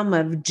outcome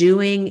of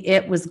doing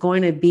it was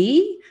going to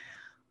be.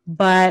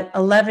 But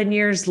 11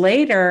 years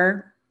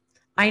later,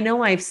 I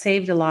know I've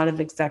saved a lot of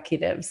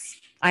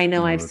executives. I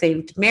know I've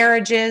saved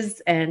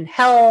marriages and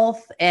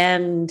health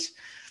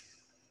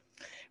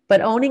but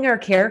owning our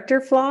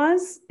character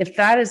flaws, if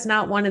that is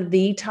not one of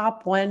the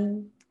top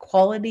one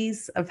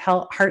qualities of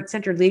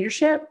heart-centered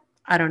leadership,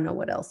 I don't know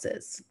what else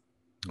is.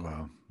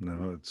 Wow.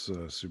 No, it's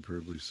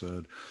superbly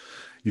said.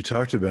 You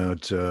talked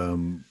about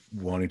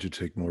wanting to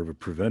take more of a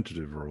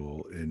preventative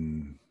role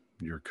in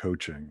your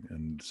coaching,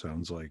 and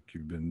sounds like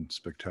you've been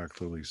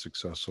spectacularly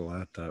successful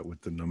at that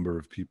with the number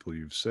of people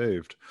you've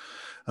saved.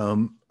 At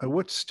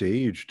what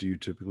stage do you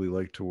typically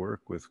like to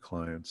work with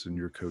clients in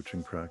your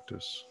coaching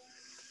practice?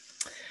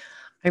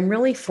 I'm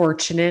really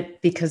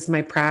fortunate because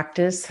my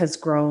practice has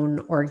grown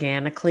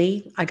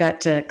organically. I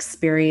got to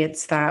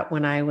experience that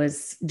when I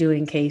was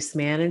doing case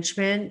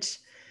management.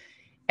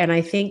 And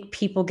I think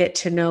people get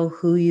to know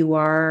who you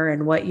are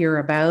and what you're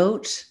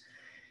about.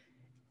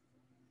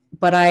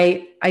 But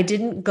I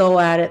didn't go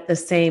at it the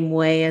same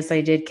way as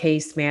I did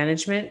case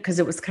management, because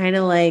it was kind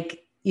of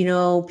like,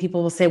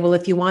 people will say, well,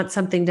 if you want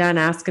something done,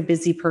 ask a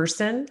busy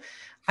person.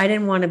 I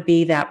didn't want to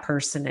be that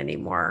person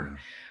anymore. Yeah.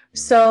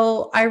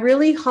 So I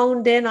really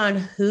honed in on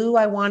who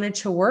I wanted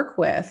to work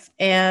with.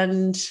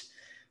 And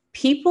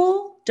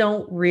people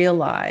don't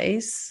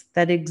realize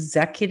that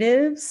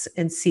executives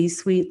and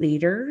C-suite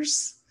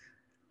leaders,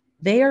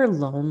 they are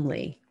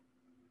lonely.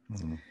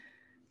 Mm-hmm.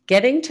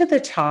 Getting to the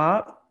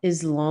top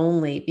is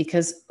lonely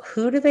because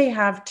who do they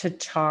have to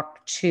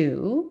talk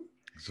to?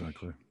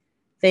 Exactly.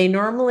 They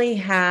normally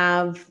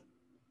have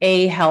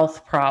a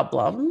health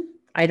problem.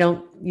 I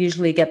don't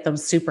usually get them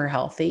super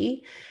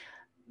healthy.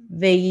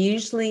 They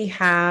usually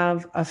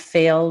have a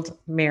failed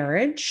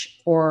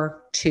marriage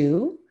or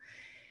two.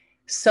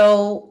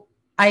 So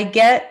I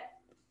get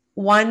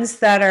ones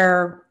that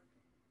are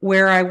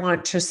where I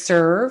want to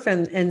serve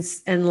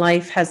and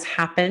life has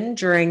happened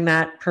during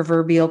that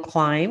proverbial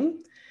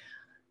climb.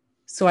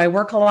 So I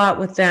work a lot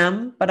with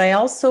them, but I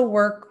also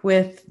work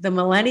with the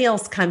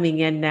millennials coming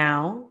in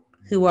now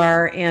who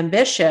are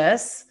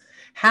ambitious,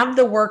 have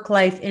the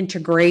work-life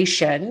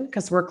integration,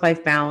 because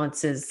work-life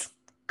balance is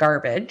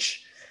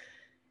garbage.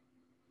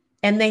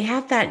 And they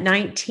have that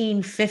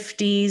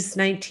 1950s,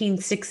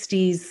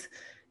 1960s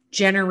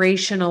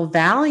generational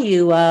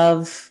value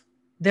of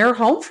they're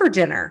home for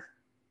dinner.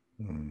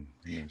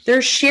 Yes.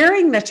 They're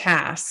sharing the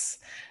tasks,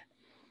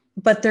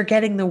 but they're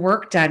getting the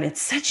work done.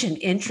 It's such an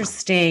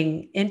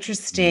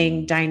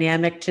interesting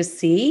dynamic to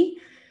see,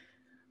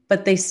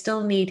 but they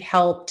still need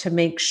help to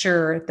make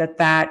sure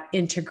that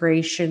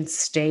integration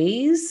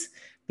stays,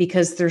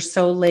 because they're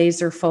so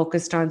laser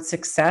focused on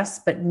success,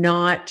 but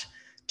not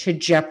to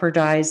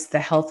jeopardize the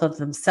health of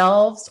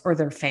themselves or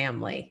their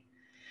family.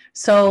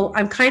 So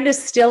I'm kind of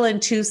still in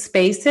two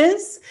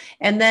spaces,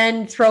 and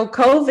then throw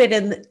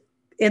COVID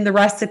in the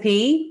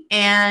recipe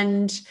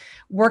and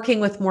working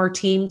with more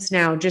teams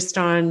now just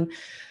on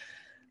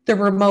the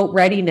remote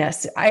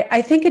readiness.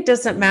 I think it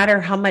doesn't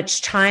matter how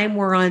much time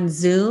we're on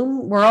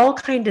Zoom. We're all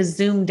kind of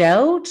zoomed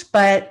out,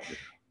 but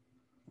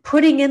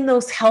putting in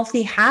those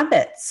healthy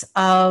habits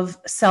of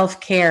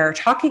self-care,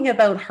 talking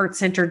about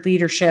heart-centered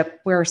leadership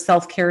where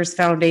self-care is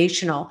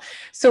foundational.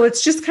 So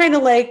it's just kind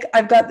of like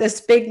I've got this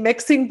big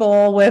mixing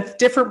bowl with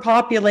different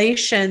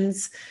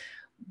populations,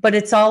 but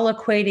it's all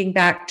equating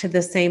back to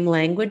the same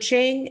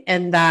languaging.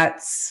 And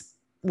that's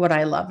what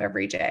I love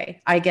every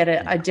day. I get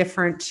a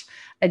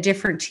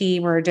different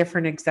team or a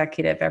different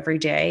executive every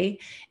day.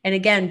 And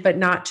again, but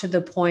not to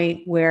the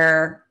point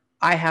where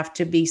I have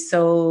to be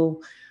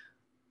so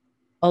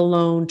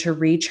alone to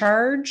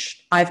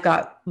recharge. I've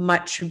got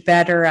much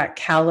better at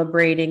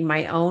calibrating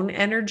my own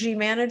energy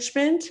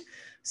management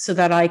so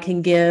that I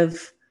can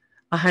give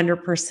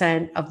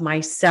 100% of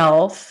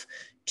myself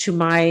to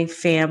my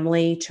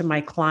family, to my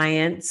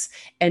clients,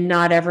 and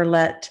not ever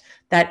let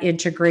that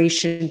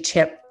integration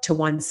tip to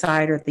one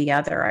side or the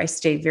other. I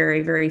stay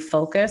very, very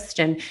focused.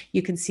 And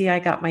you can see I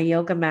got my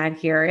yoga mat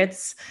here.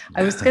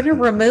 I was going to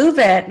remove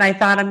it, and I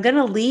thought I'm going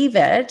to leave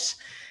it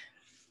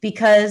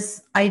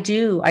because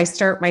I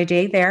start my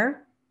day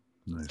there.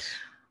 Nice.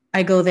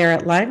 I go there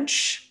at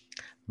lunch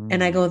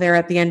and I go there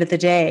at the end of the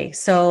day.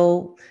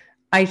 So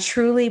I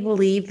truly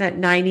believe that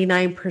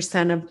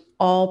 99% of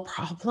all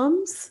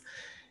problems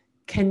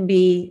can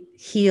be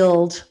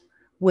healed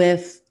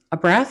with a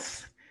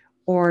breath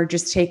or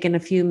just taking a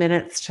few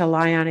minutes to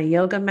lie on a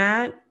yoga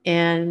mat.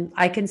 And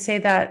I can say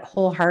that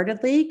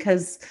wholeheartedly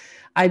because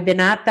I've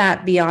been at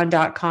that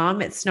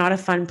beyond.com. It's not a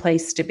fun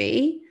place to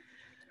be,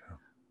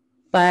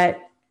 but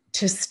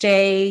to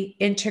stay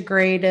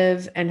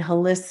integrative and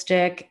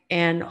holistic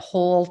and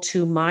whole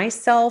to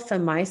myself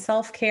and my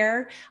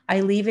self-care,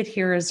 I leave it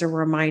here as a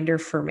reminder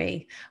for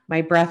me.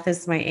 My breath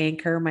is my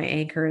anchor. My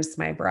anchor is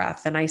my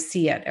breath. And I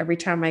see it every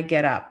time I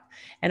get up.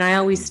 And I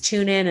always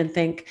tune in and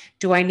think,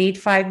 do I need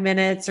 5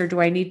 minutes, or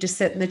do I need to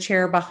sit in the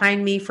chair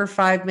behind me for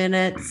 5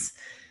 minutes?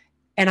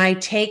 And I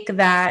take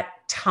that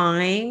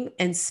time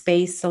and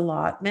space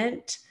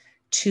allotment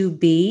to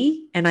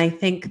be. And I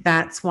think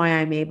that's why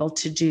I'm able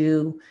to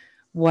do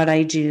what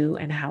I do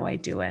and how I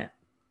do it.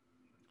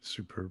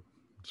 Superb.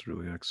 It's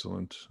really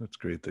excellent. It's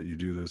great that you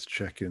do those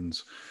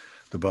check-ins.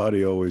 The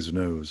body always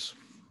knows.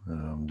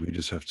 We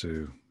just have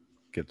to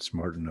get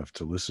smart enough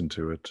to listen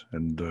to it.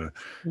 And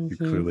you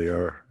clearly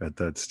are at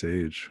that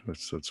stage.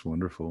 That's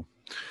wonderful.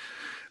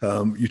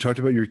 You talked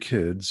about your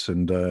kids,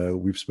 and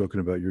we've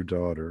spoken about your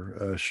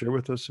daughter. Share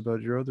with us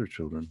about your other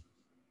children.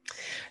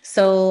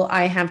 So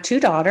I have two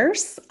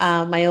daughters.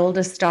 My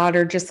oldest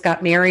daughter just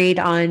got married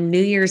on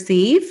New Year's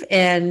Eve,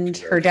 and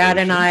her dad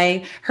and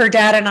I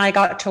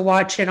got to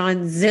watch it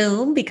on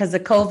Zoom because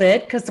of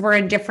COVID, because we're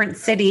in different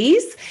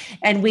cities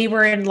and we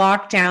were in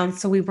lockdown,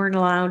 so we weren't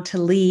allowed to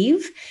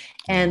leave.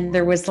 And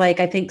there was I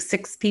think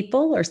 6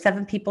 people or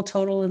 7 people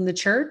total in the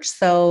church.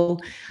 So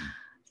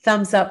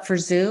thumbs up for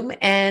Zoom.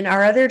 And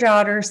our other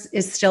daughter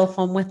is still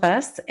home with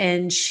us,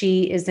 and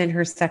she is in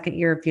her second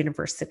year of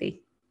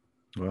university.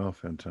 Wow,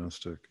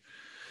 fantastic.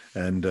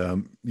 And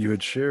you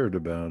had shared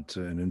about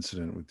an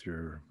incident with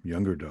your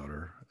younger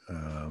daughter,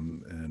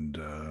 and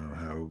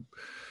how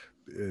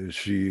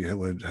she had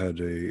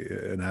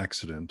an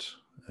accident,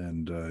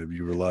 and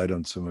you relied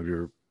on some of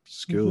your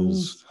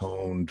skills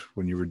honed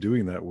when you were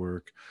doing that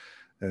work,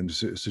 and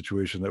a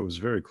situation that was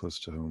very close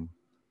to home.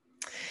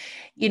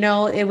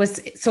 It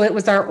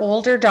was our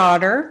older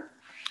daughter.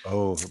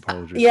 Oh,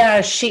 apologies.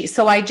 Yeah,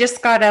 so I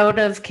just got out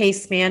of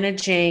case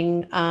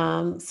managing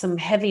some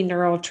heavy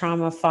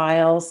neurotrauma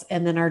files,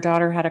 and then our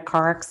daughter had a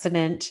car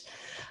accident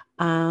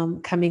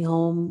coming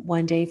home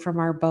one day from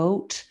our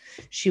boat.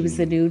 She was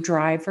a new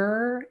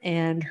driver,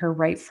 and her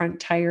right front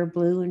tire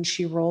blew, and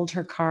she rolled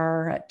her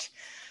car at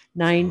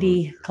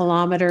 90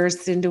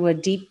 kilometers into a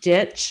deep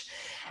ditch.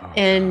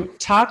 And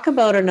talk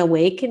about an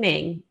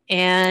awakening,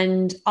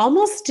 and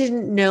almost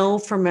didn't know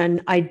from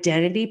an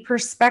identity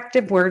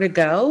perspective where to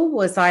go.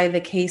 Was I the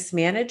case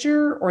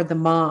manager or the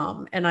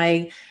mom? And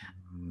I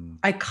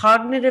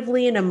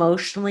cognitively and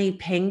emotionally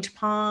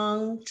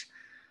ping-ponged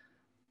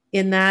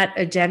in that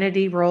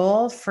identity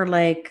role for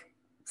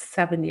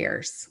 7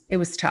 years. It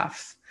was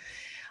tough.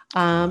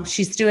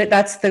 She's doing,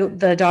 that's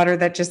the daughter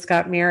that just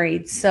got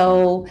married.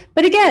 So,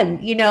 but again,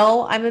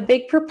 I'm a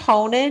big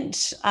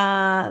proponent.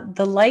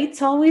 The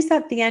light's always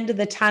at the end of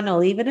the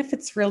tunnel, even if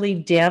it's really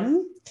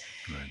dim.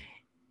 Right.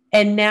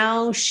 And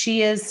now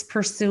she is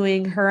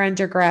pursuing her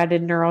undergrad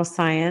in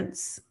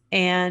neuroscience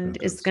and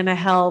is going to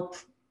help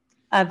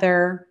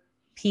other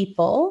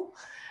people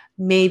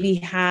maybe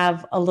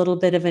have a little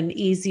bit of an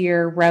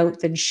easier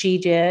route than she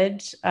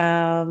did.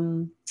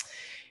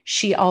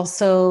 She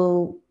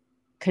also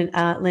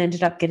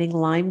ended up getting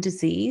Lyme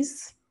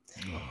disease.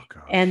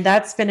 And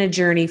that's been a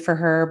journey for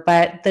her.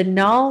 But the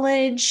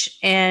knowledge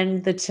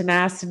and the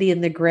tenacity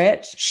and the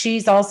grit,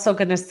 she's also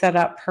going to set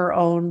up her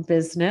own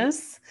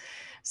business.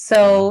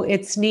 So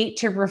it's neat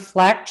to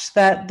reflect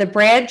that the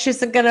branch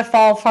isn't going to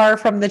fall far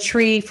from the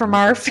tree from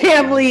our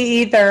family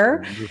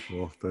either.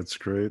 Wonderful. That's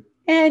great.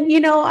 And,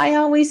 I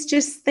always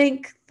just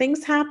think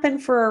things happen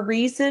for a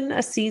reason,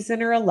 a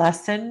season, or a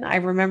lesson. I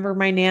remember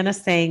my Nana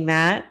saying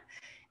that.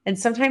 And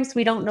sometimes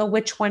we don't know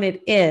which one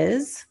it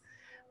is,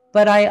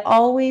 but I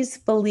always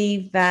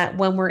believe that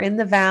when we're in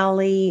the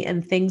valley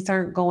and things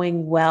aren't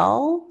going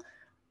well,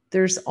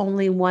 there's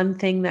only one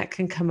thing that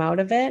can come out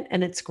of it,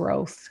 and it's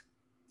growth.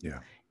 Yeah.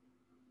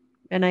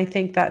 And I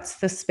think that's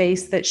the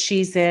space that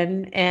she's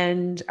in.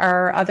 And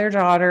our other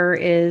daughter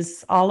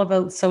is all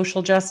about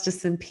social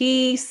justice and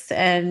peace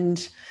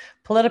and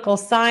political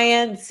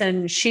science.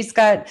 And she's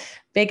got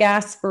big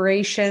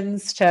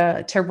aspirations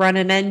to run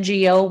an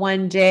NGO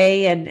one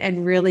day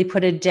and really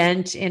put a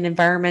dent in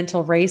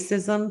environmental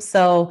racism.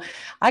 So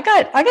I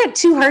got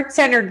 2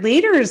 heart-centered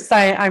leaders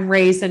I'm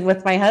raising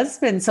with my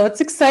husband. So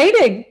it's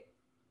exciting.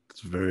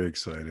 It's very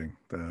exciting.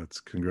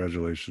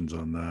 Congratulations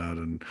on that.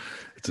 And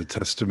it's a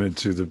testament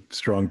to the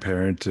strong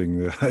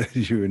parenting that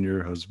you and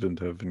your husband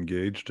have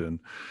engaged in.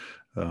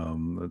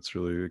 That's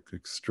really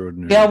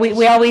extraordinary. Yeah,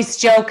 we always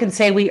joke and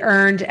say we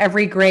earned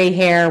every gray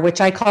hair, which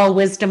I call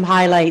wisdom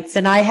highlights,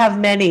 and I have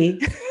many.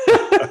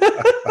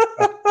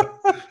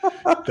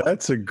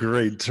 That's a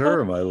great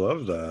term. I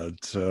love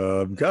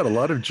that. Got a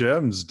lot of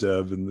gems,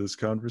 Deb, in this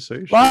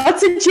conversation.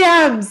 Lots of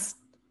gems.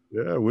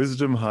 Yeah,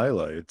 wisdom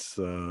highlights.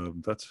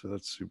 That's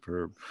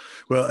superb.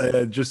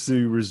 Well, just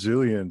the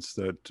resilience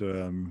that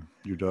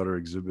your daughter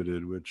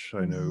exhibited, which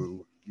I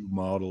know you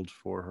modeled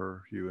for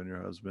her, you and your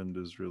husband,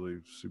 is really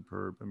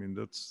superb. I mean,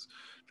 those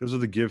are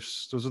the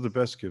gifts. Those are the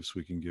best gifts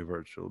we can give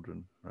our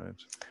children, right?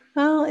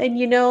 Well,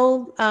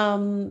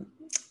 and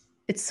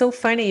it's so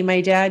funny.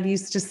 My dad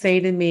used to say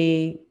to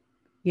me,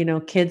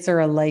 kids are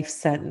a life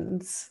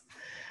sentence.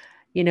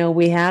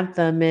 We have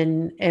them,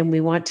 and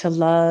we want to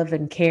love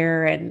and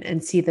care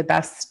and see the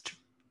best,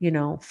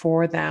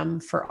 for them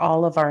for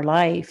all of our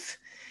life.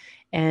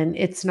 And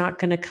it's not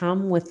going to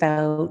come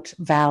without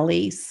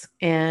valleys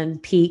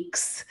and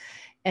peaks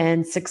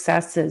and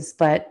successes,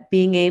 but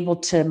being able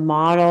to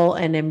model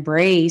and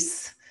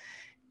embrace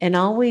and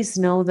always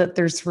know that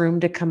there's room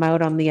to come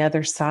out on the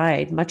other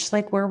side, much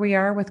like where we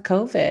are with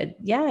COVID.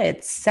 Yeah,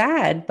 it's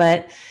sad,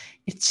 but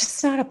it's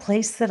just not a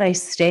place that I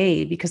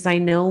stay, because I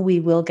know we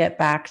will get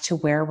back to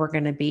where we're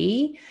going to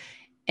be.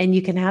 And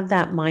you can have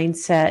that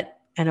mindset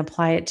and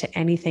apply it to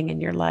anything in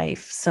your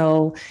life.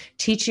 So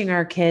teaching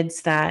our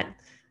kids that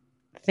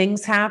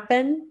things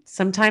happen.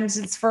 Sometimes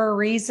it's for a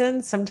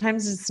reason,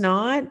 sometimes it's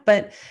not,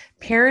 but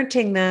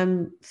parenting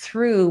them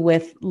through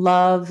with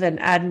love and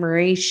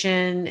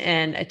admiration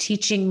and a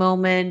teaching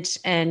moment,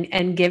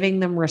 and giving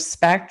them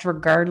respect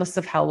regardless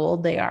of how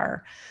old they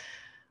are.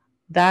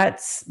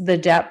 That's the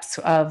depths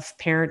of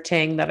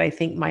parenting that I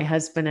think my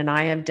husband and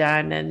I have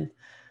done. And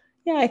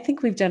yeah, I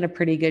think we've done a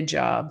pretty good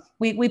job.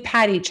 We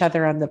pat each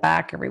other on the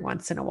back every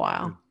once in a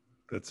while.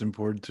 That's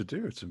important to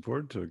do. It's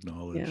important to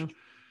acknowledge. Yeah.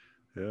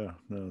 Yeah,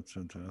 no, it's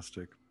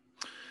fantastic.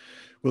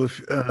 Well,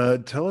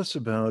 tell us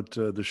about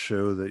the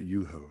show that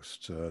you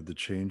host, the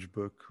Change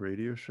Book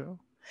radio show.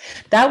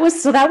 That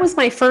was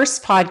my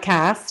first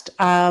podcast.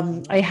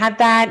 I had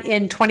that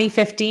in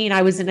 2015.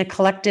 I was in a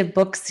collective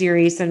book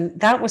series, and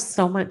that was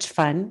so much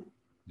fun.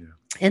 Yeah.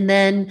 And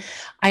then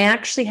I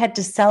actually had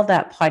to sell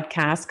that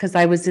podcast because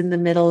I was in the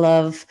middle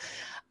of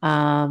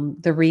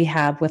the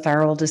rehab with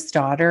our oldest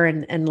daughter,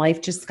 and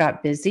life just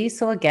got busy.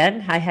 So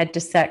again, I had to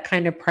set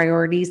kind of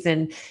priorities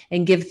and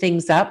give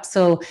things up.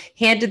 So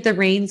handed the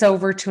reins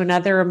over to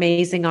another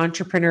amazing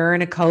entrepreneur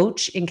and a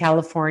coach in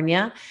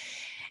California.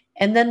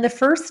 And then the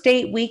first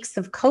 8 weeks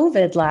of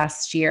COVID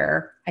last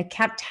year, I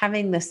kept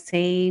having the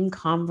same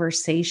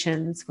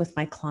conversations with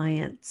my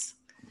clients.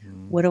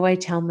 Mm. What do I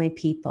tell my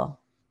people?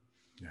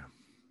 Yeah.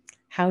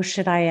 How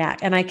should I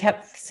act? And I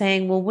kept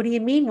saying, well, what do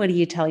you mean? What do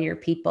you tell your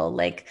people?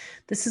 Like,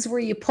 this is where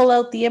you pull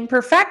out the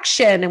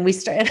imperfection. And we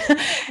started,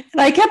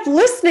 and I kept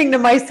listening to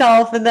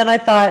myself. And then I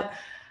thought,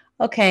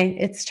 okay,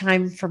 it's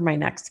time for my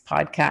next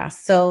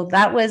podcast. So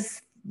that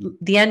was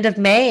the end of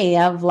May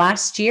of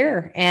last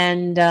year,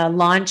 and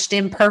launched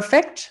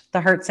Imperfect,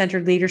 the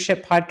Heart-Centered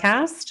Leadership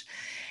podcast.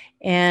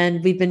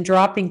 And we've been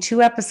dropping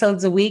 2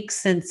 episodes a week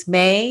since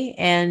May.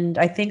 And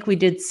I think we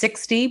did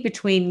 60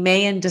 between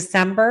May and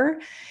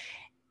December.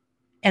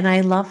 And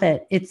I love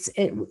it.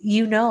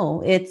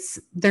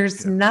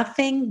 There's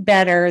nothing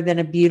better than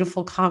a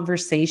beautiful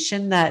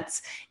conversation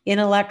that's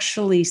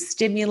intellectually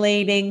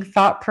stimulating,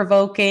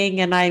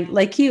 thought-provoking. And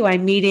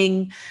I'm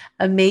meeting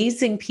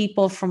amazing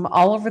people from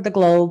all over the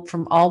globe,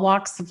 from all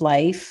walks of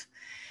life.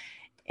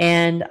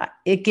 And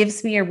it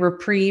gives me a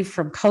reprieve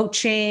from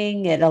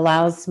coaching. It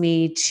allows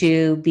me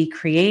to be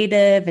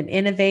creative and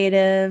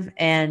innovative.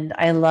 And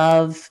I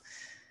love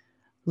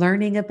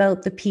learning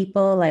about the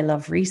people. I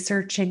love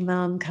researching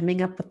them,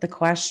 coming up with the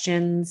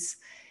questions.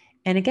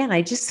 And again,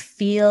 I just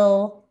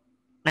feel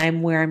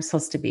I'm where I'm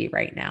supposed to be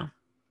right now.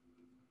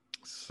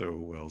 So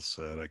well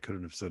said. I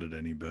couldn't have said it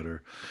any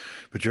better.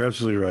 But you're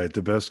absolutely right.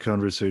 The best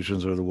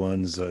conversations are the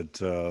ones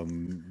that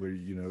where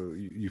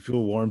you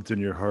feel warmth in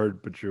your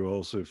heart, but you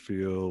also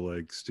feel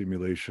like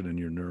stimulation in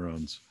your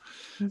neurons.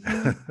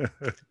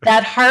 Mm-hmm.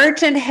 That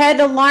heart and head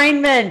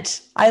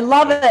alignment. I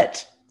love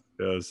it.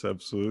 Yes,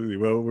 absolutely.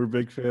 Well, we're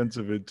big fans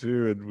of it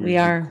too, and we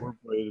are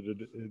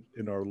incorporated it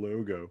in our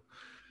logo.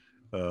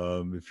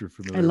 If you're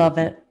familiar, I love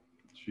it.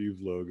 Achieve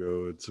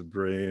logo, it's a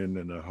brain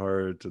and a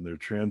heart, and they're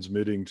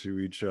transmitting to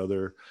each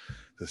other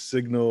the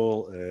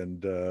signal.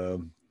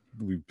 And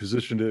we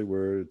positioned it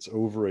where it's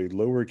over a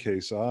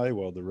lowercase I,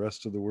 while the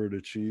rest of the word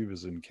achieve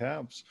is in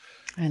caps.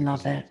 I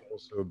love it.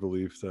 It's also a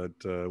belief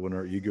that when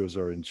our egos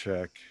are in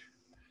check,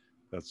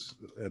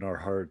 and our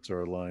hearts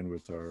are aligned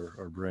with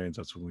our brains,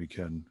 that's when we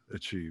can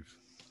achieve.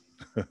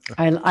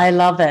 I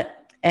love it.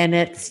 And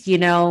it's,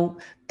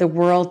 the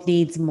world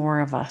needs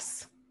more of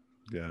us.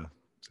 Yeah,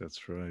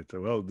 that's right.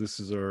 Well, this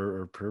is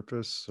our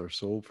purpose, our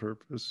sole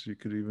purpose, you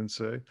could even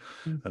say,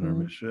 and our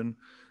mission.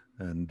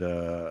 And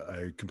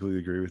I completely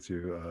agree with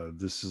you.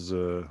 This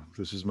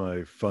is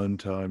my fun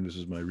time. This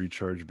is my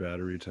recharge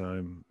battery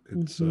time.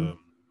 It's the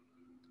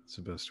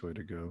best way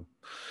to go.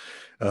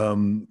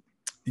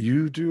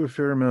 You do a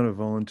fair amount of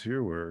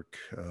volunteer work,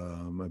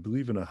 I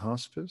believe, in a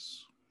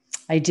hospice.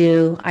 I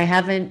do. I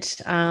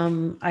haven't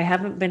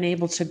been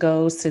able to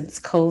go since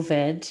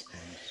COVID.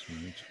 Oh,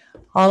 right.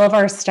 All of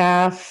our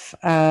staff.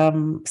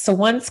 So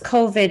once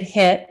COVID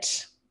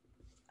hit,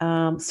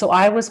 so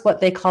I was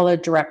what they call a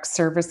direct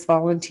service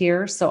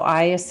volunteer. So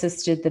I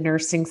assisted the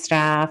nursing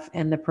staff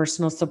and the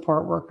personal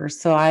support workers.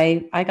 So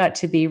I got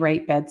to be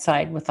right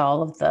bedside with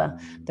all of the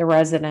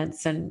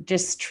residents, and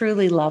just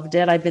truly loved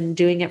it. I've been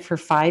doing it for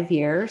 5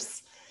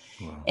 years.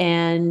 Wow.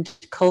 And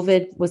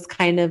COVID was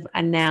kind of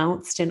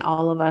announced, and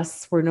all of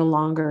us were no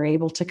longer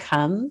able to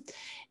come.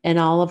 And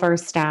all of our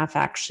staff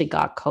actually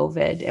got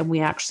COVID, and we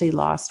actually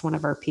lost one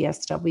of our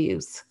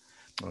PSWs.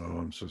 Oh,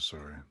 I'm so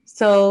sorry.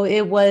 So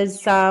it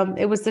was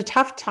a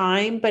tough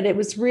time, but it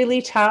was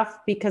really tough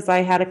because I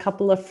had a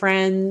couple of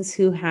friends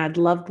who had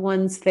loved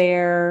ones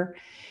there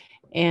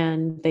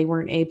and they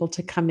weren't able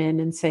to come in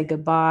and say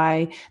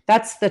goodbye.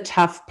 That's the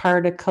tough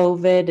part of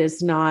COVID,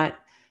 is not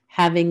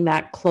having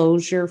that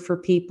closure for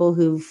people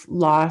who've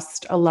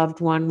lost a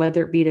loved one,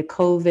 whether it be to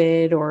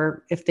COVID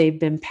or if they've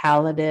been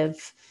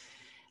palliative.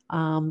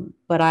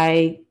 But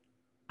I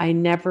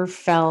never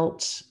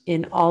felt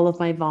in all of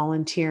my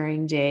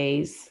volunteering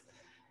days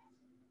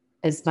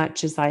as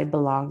much as I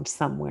belonged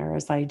somewhere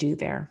as I do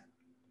there.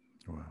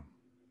 Wow,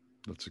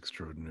 that's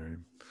extraordinary.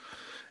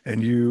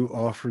 And you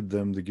offered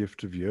them the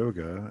gift of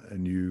yoga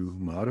and you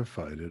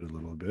modified it a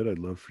little bit. I'd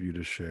love for you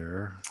to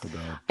share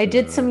about I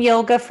did some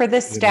yoga for the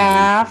innovation.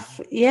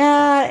 staff.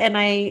 Yeah, and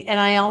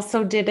I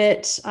also did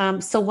it.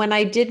 So when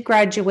I did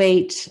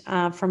graduate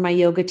from my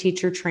yoga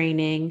teacher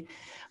training,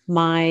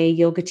 my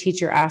yoga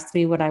teacher asked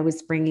me what I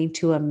was bringing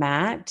to a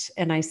mat,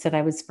 and I said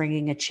I was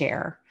bringing a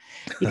chair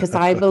because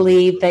I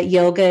believe that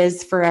yoga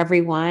is for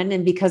everyone,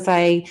 and because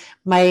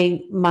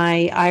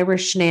my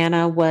Irish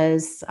Nana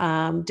was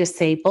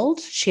disabled.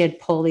 She had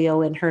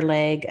polio in her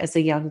leg as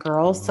a young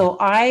girl. So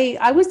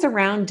I was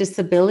around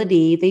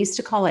disability. They used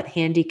to call it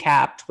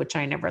handicapped, which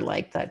I never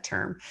liked that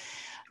term,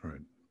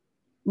 Right.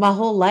 my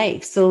whole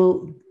life.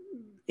 So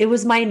it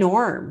was my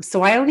norm.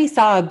 So I only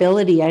saw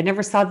ability. I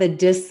never saw the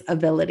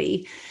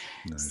disability.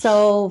 Nice.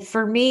 So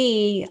for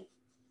me,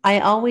 I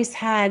always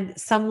had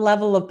some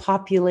level of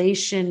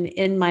population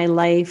in my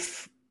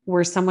life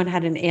where someone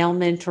had an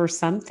ailment or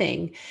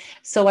something.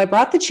 So I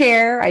brought the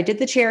chair, I did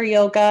the chair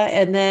yoga,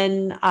 and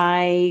then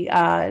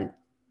I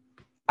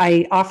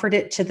offered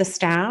it to the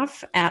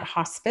staff at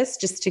hospice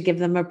just to give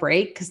them a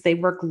break because they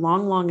work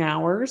long, long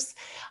hours.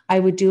 I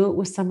would do it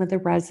with some of the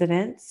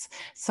residents.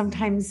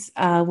 Sometimes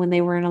when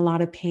they were in a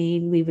lot of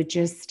pain, we would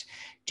just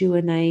do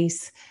a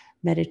nice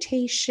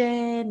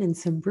meditation and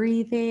some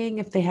breathing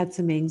if they had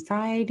some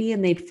anxiety,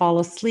 and they'd fall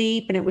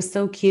asleep. And it was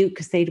so cute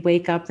because they'd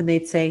wake up and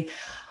they'd say,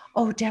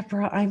 "Oh,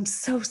 Deborah, I'm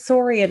so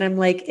sorry." And I'm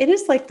like, it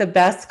is like the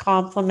best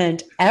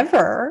compliment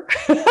ever.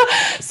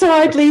 So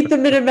I'd lead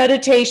them in a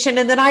meditation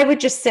and then I would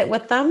just sit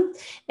with them.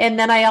 And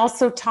then I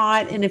also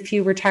taught in a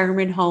few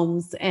retirement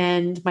homes,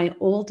 and my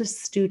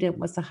oldest student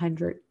was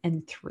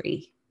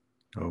 103.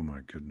 Oh my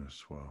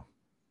goodness. Wow.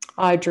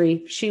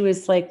 Audrey, she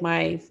was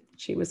my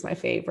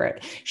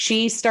favorite.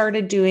 She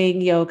started doing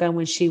yoga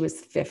when she was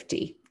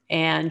 50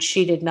 and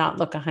she did not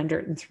look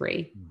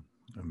 103.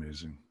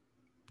 Amazing.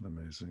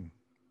 Amazing.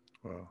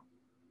 Wow.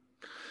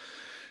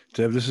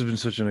 Deb, this has been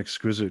such an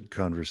exquisite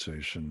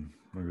conversation.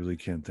 I really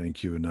can't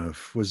thank you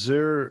enough. Was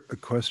there a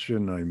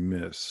question I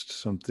missed?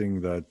 Something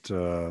that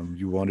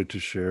you wanted to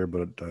share,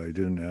 but I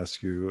didn't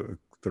ask you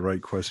the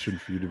right question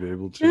for you to be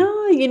able to?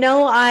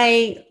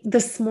 No,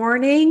 this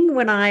morning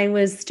when I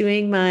was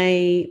doing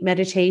my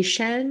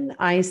meditation,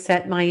 I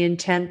set my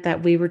intent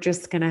that we were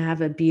just going to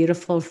have a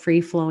beautiful,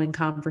 free flowing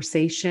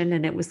conversation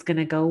and it was going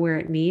to go where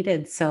it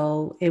needed.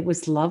 So it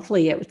was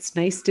lovely. It was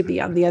nice to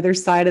be on the other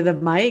side of the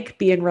mic,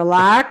 being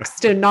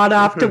relaxed and not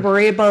have to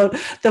worry about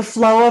the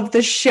flow of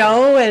the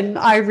show. And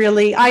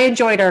I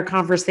enjoyed our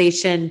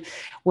conversation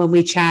when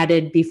we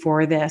chatted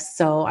before this.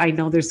 So I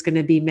know there's going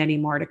to be many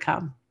more to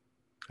come.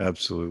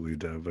 Absolutely,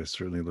 Deb. I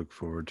certainly look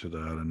forward to that,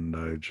 and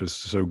I'm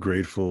just so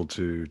grateful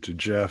to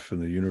Jeff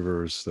and the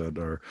universe that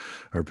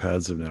our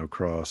paths have now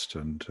crossed,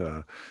 and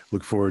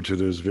look forward to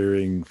those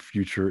varying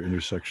future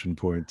intersection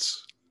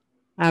points.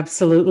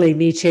 Absolutely,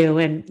 me too.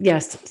 And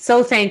yes,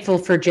 so thankful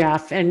for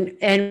Jeff.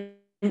 And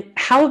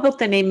how about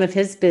the name of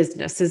his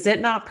business? Is it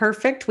not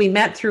perfect? We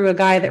met through a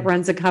guy that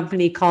runs a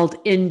company called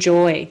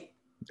Enjoy.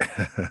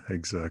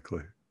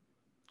 Exactly.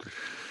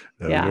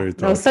 Yeah,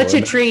 no, such a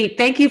treat.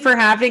 Thank you for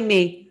having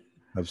me.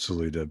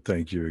 Absolutely, Deb.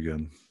 Thank you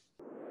again.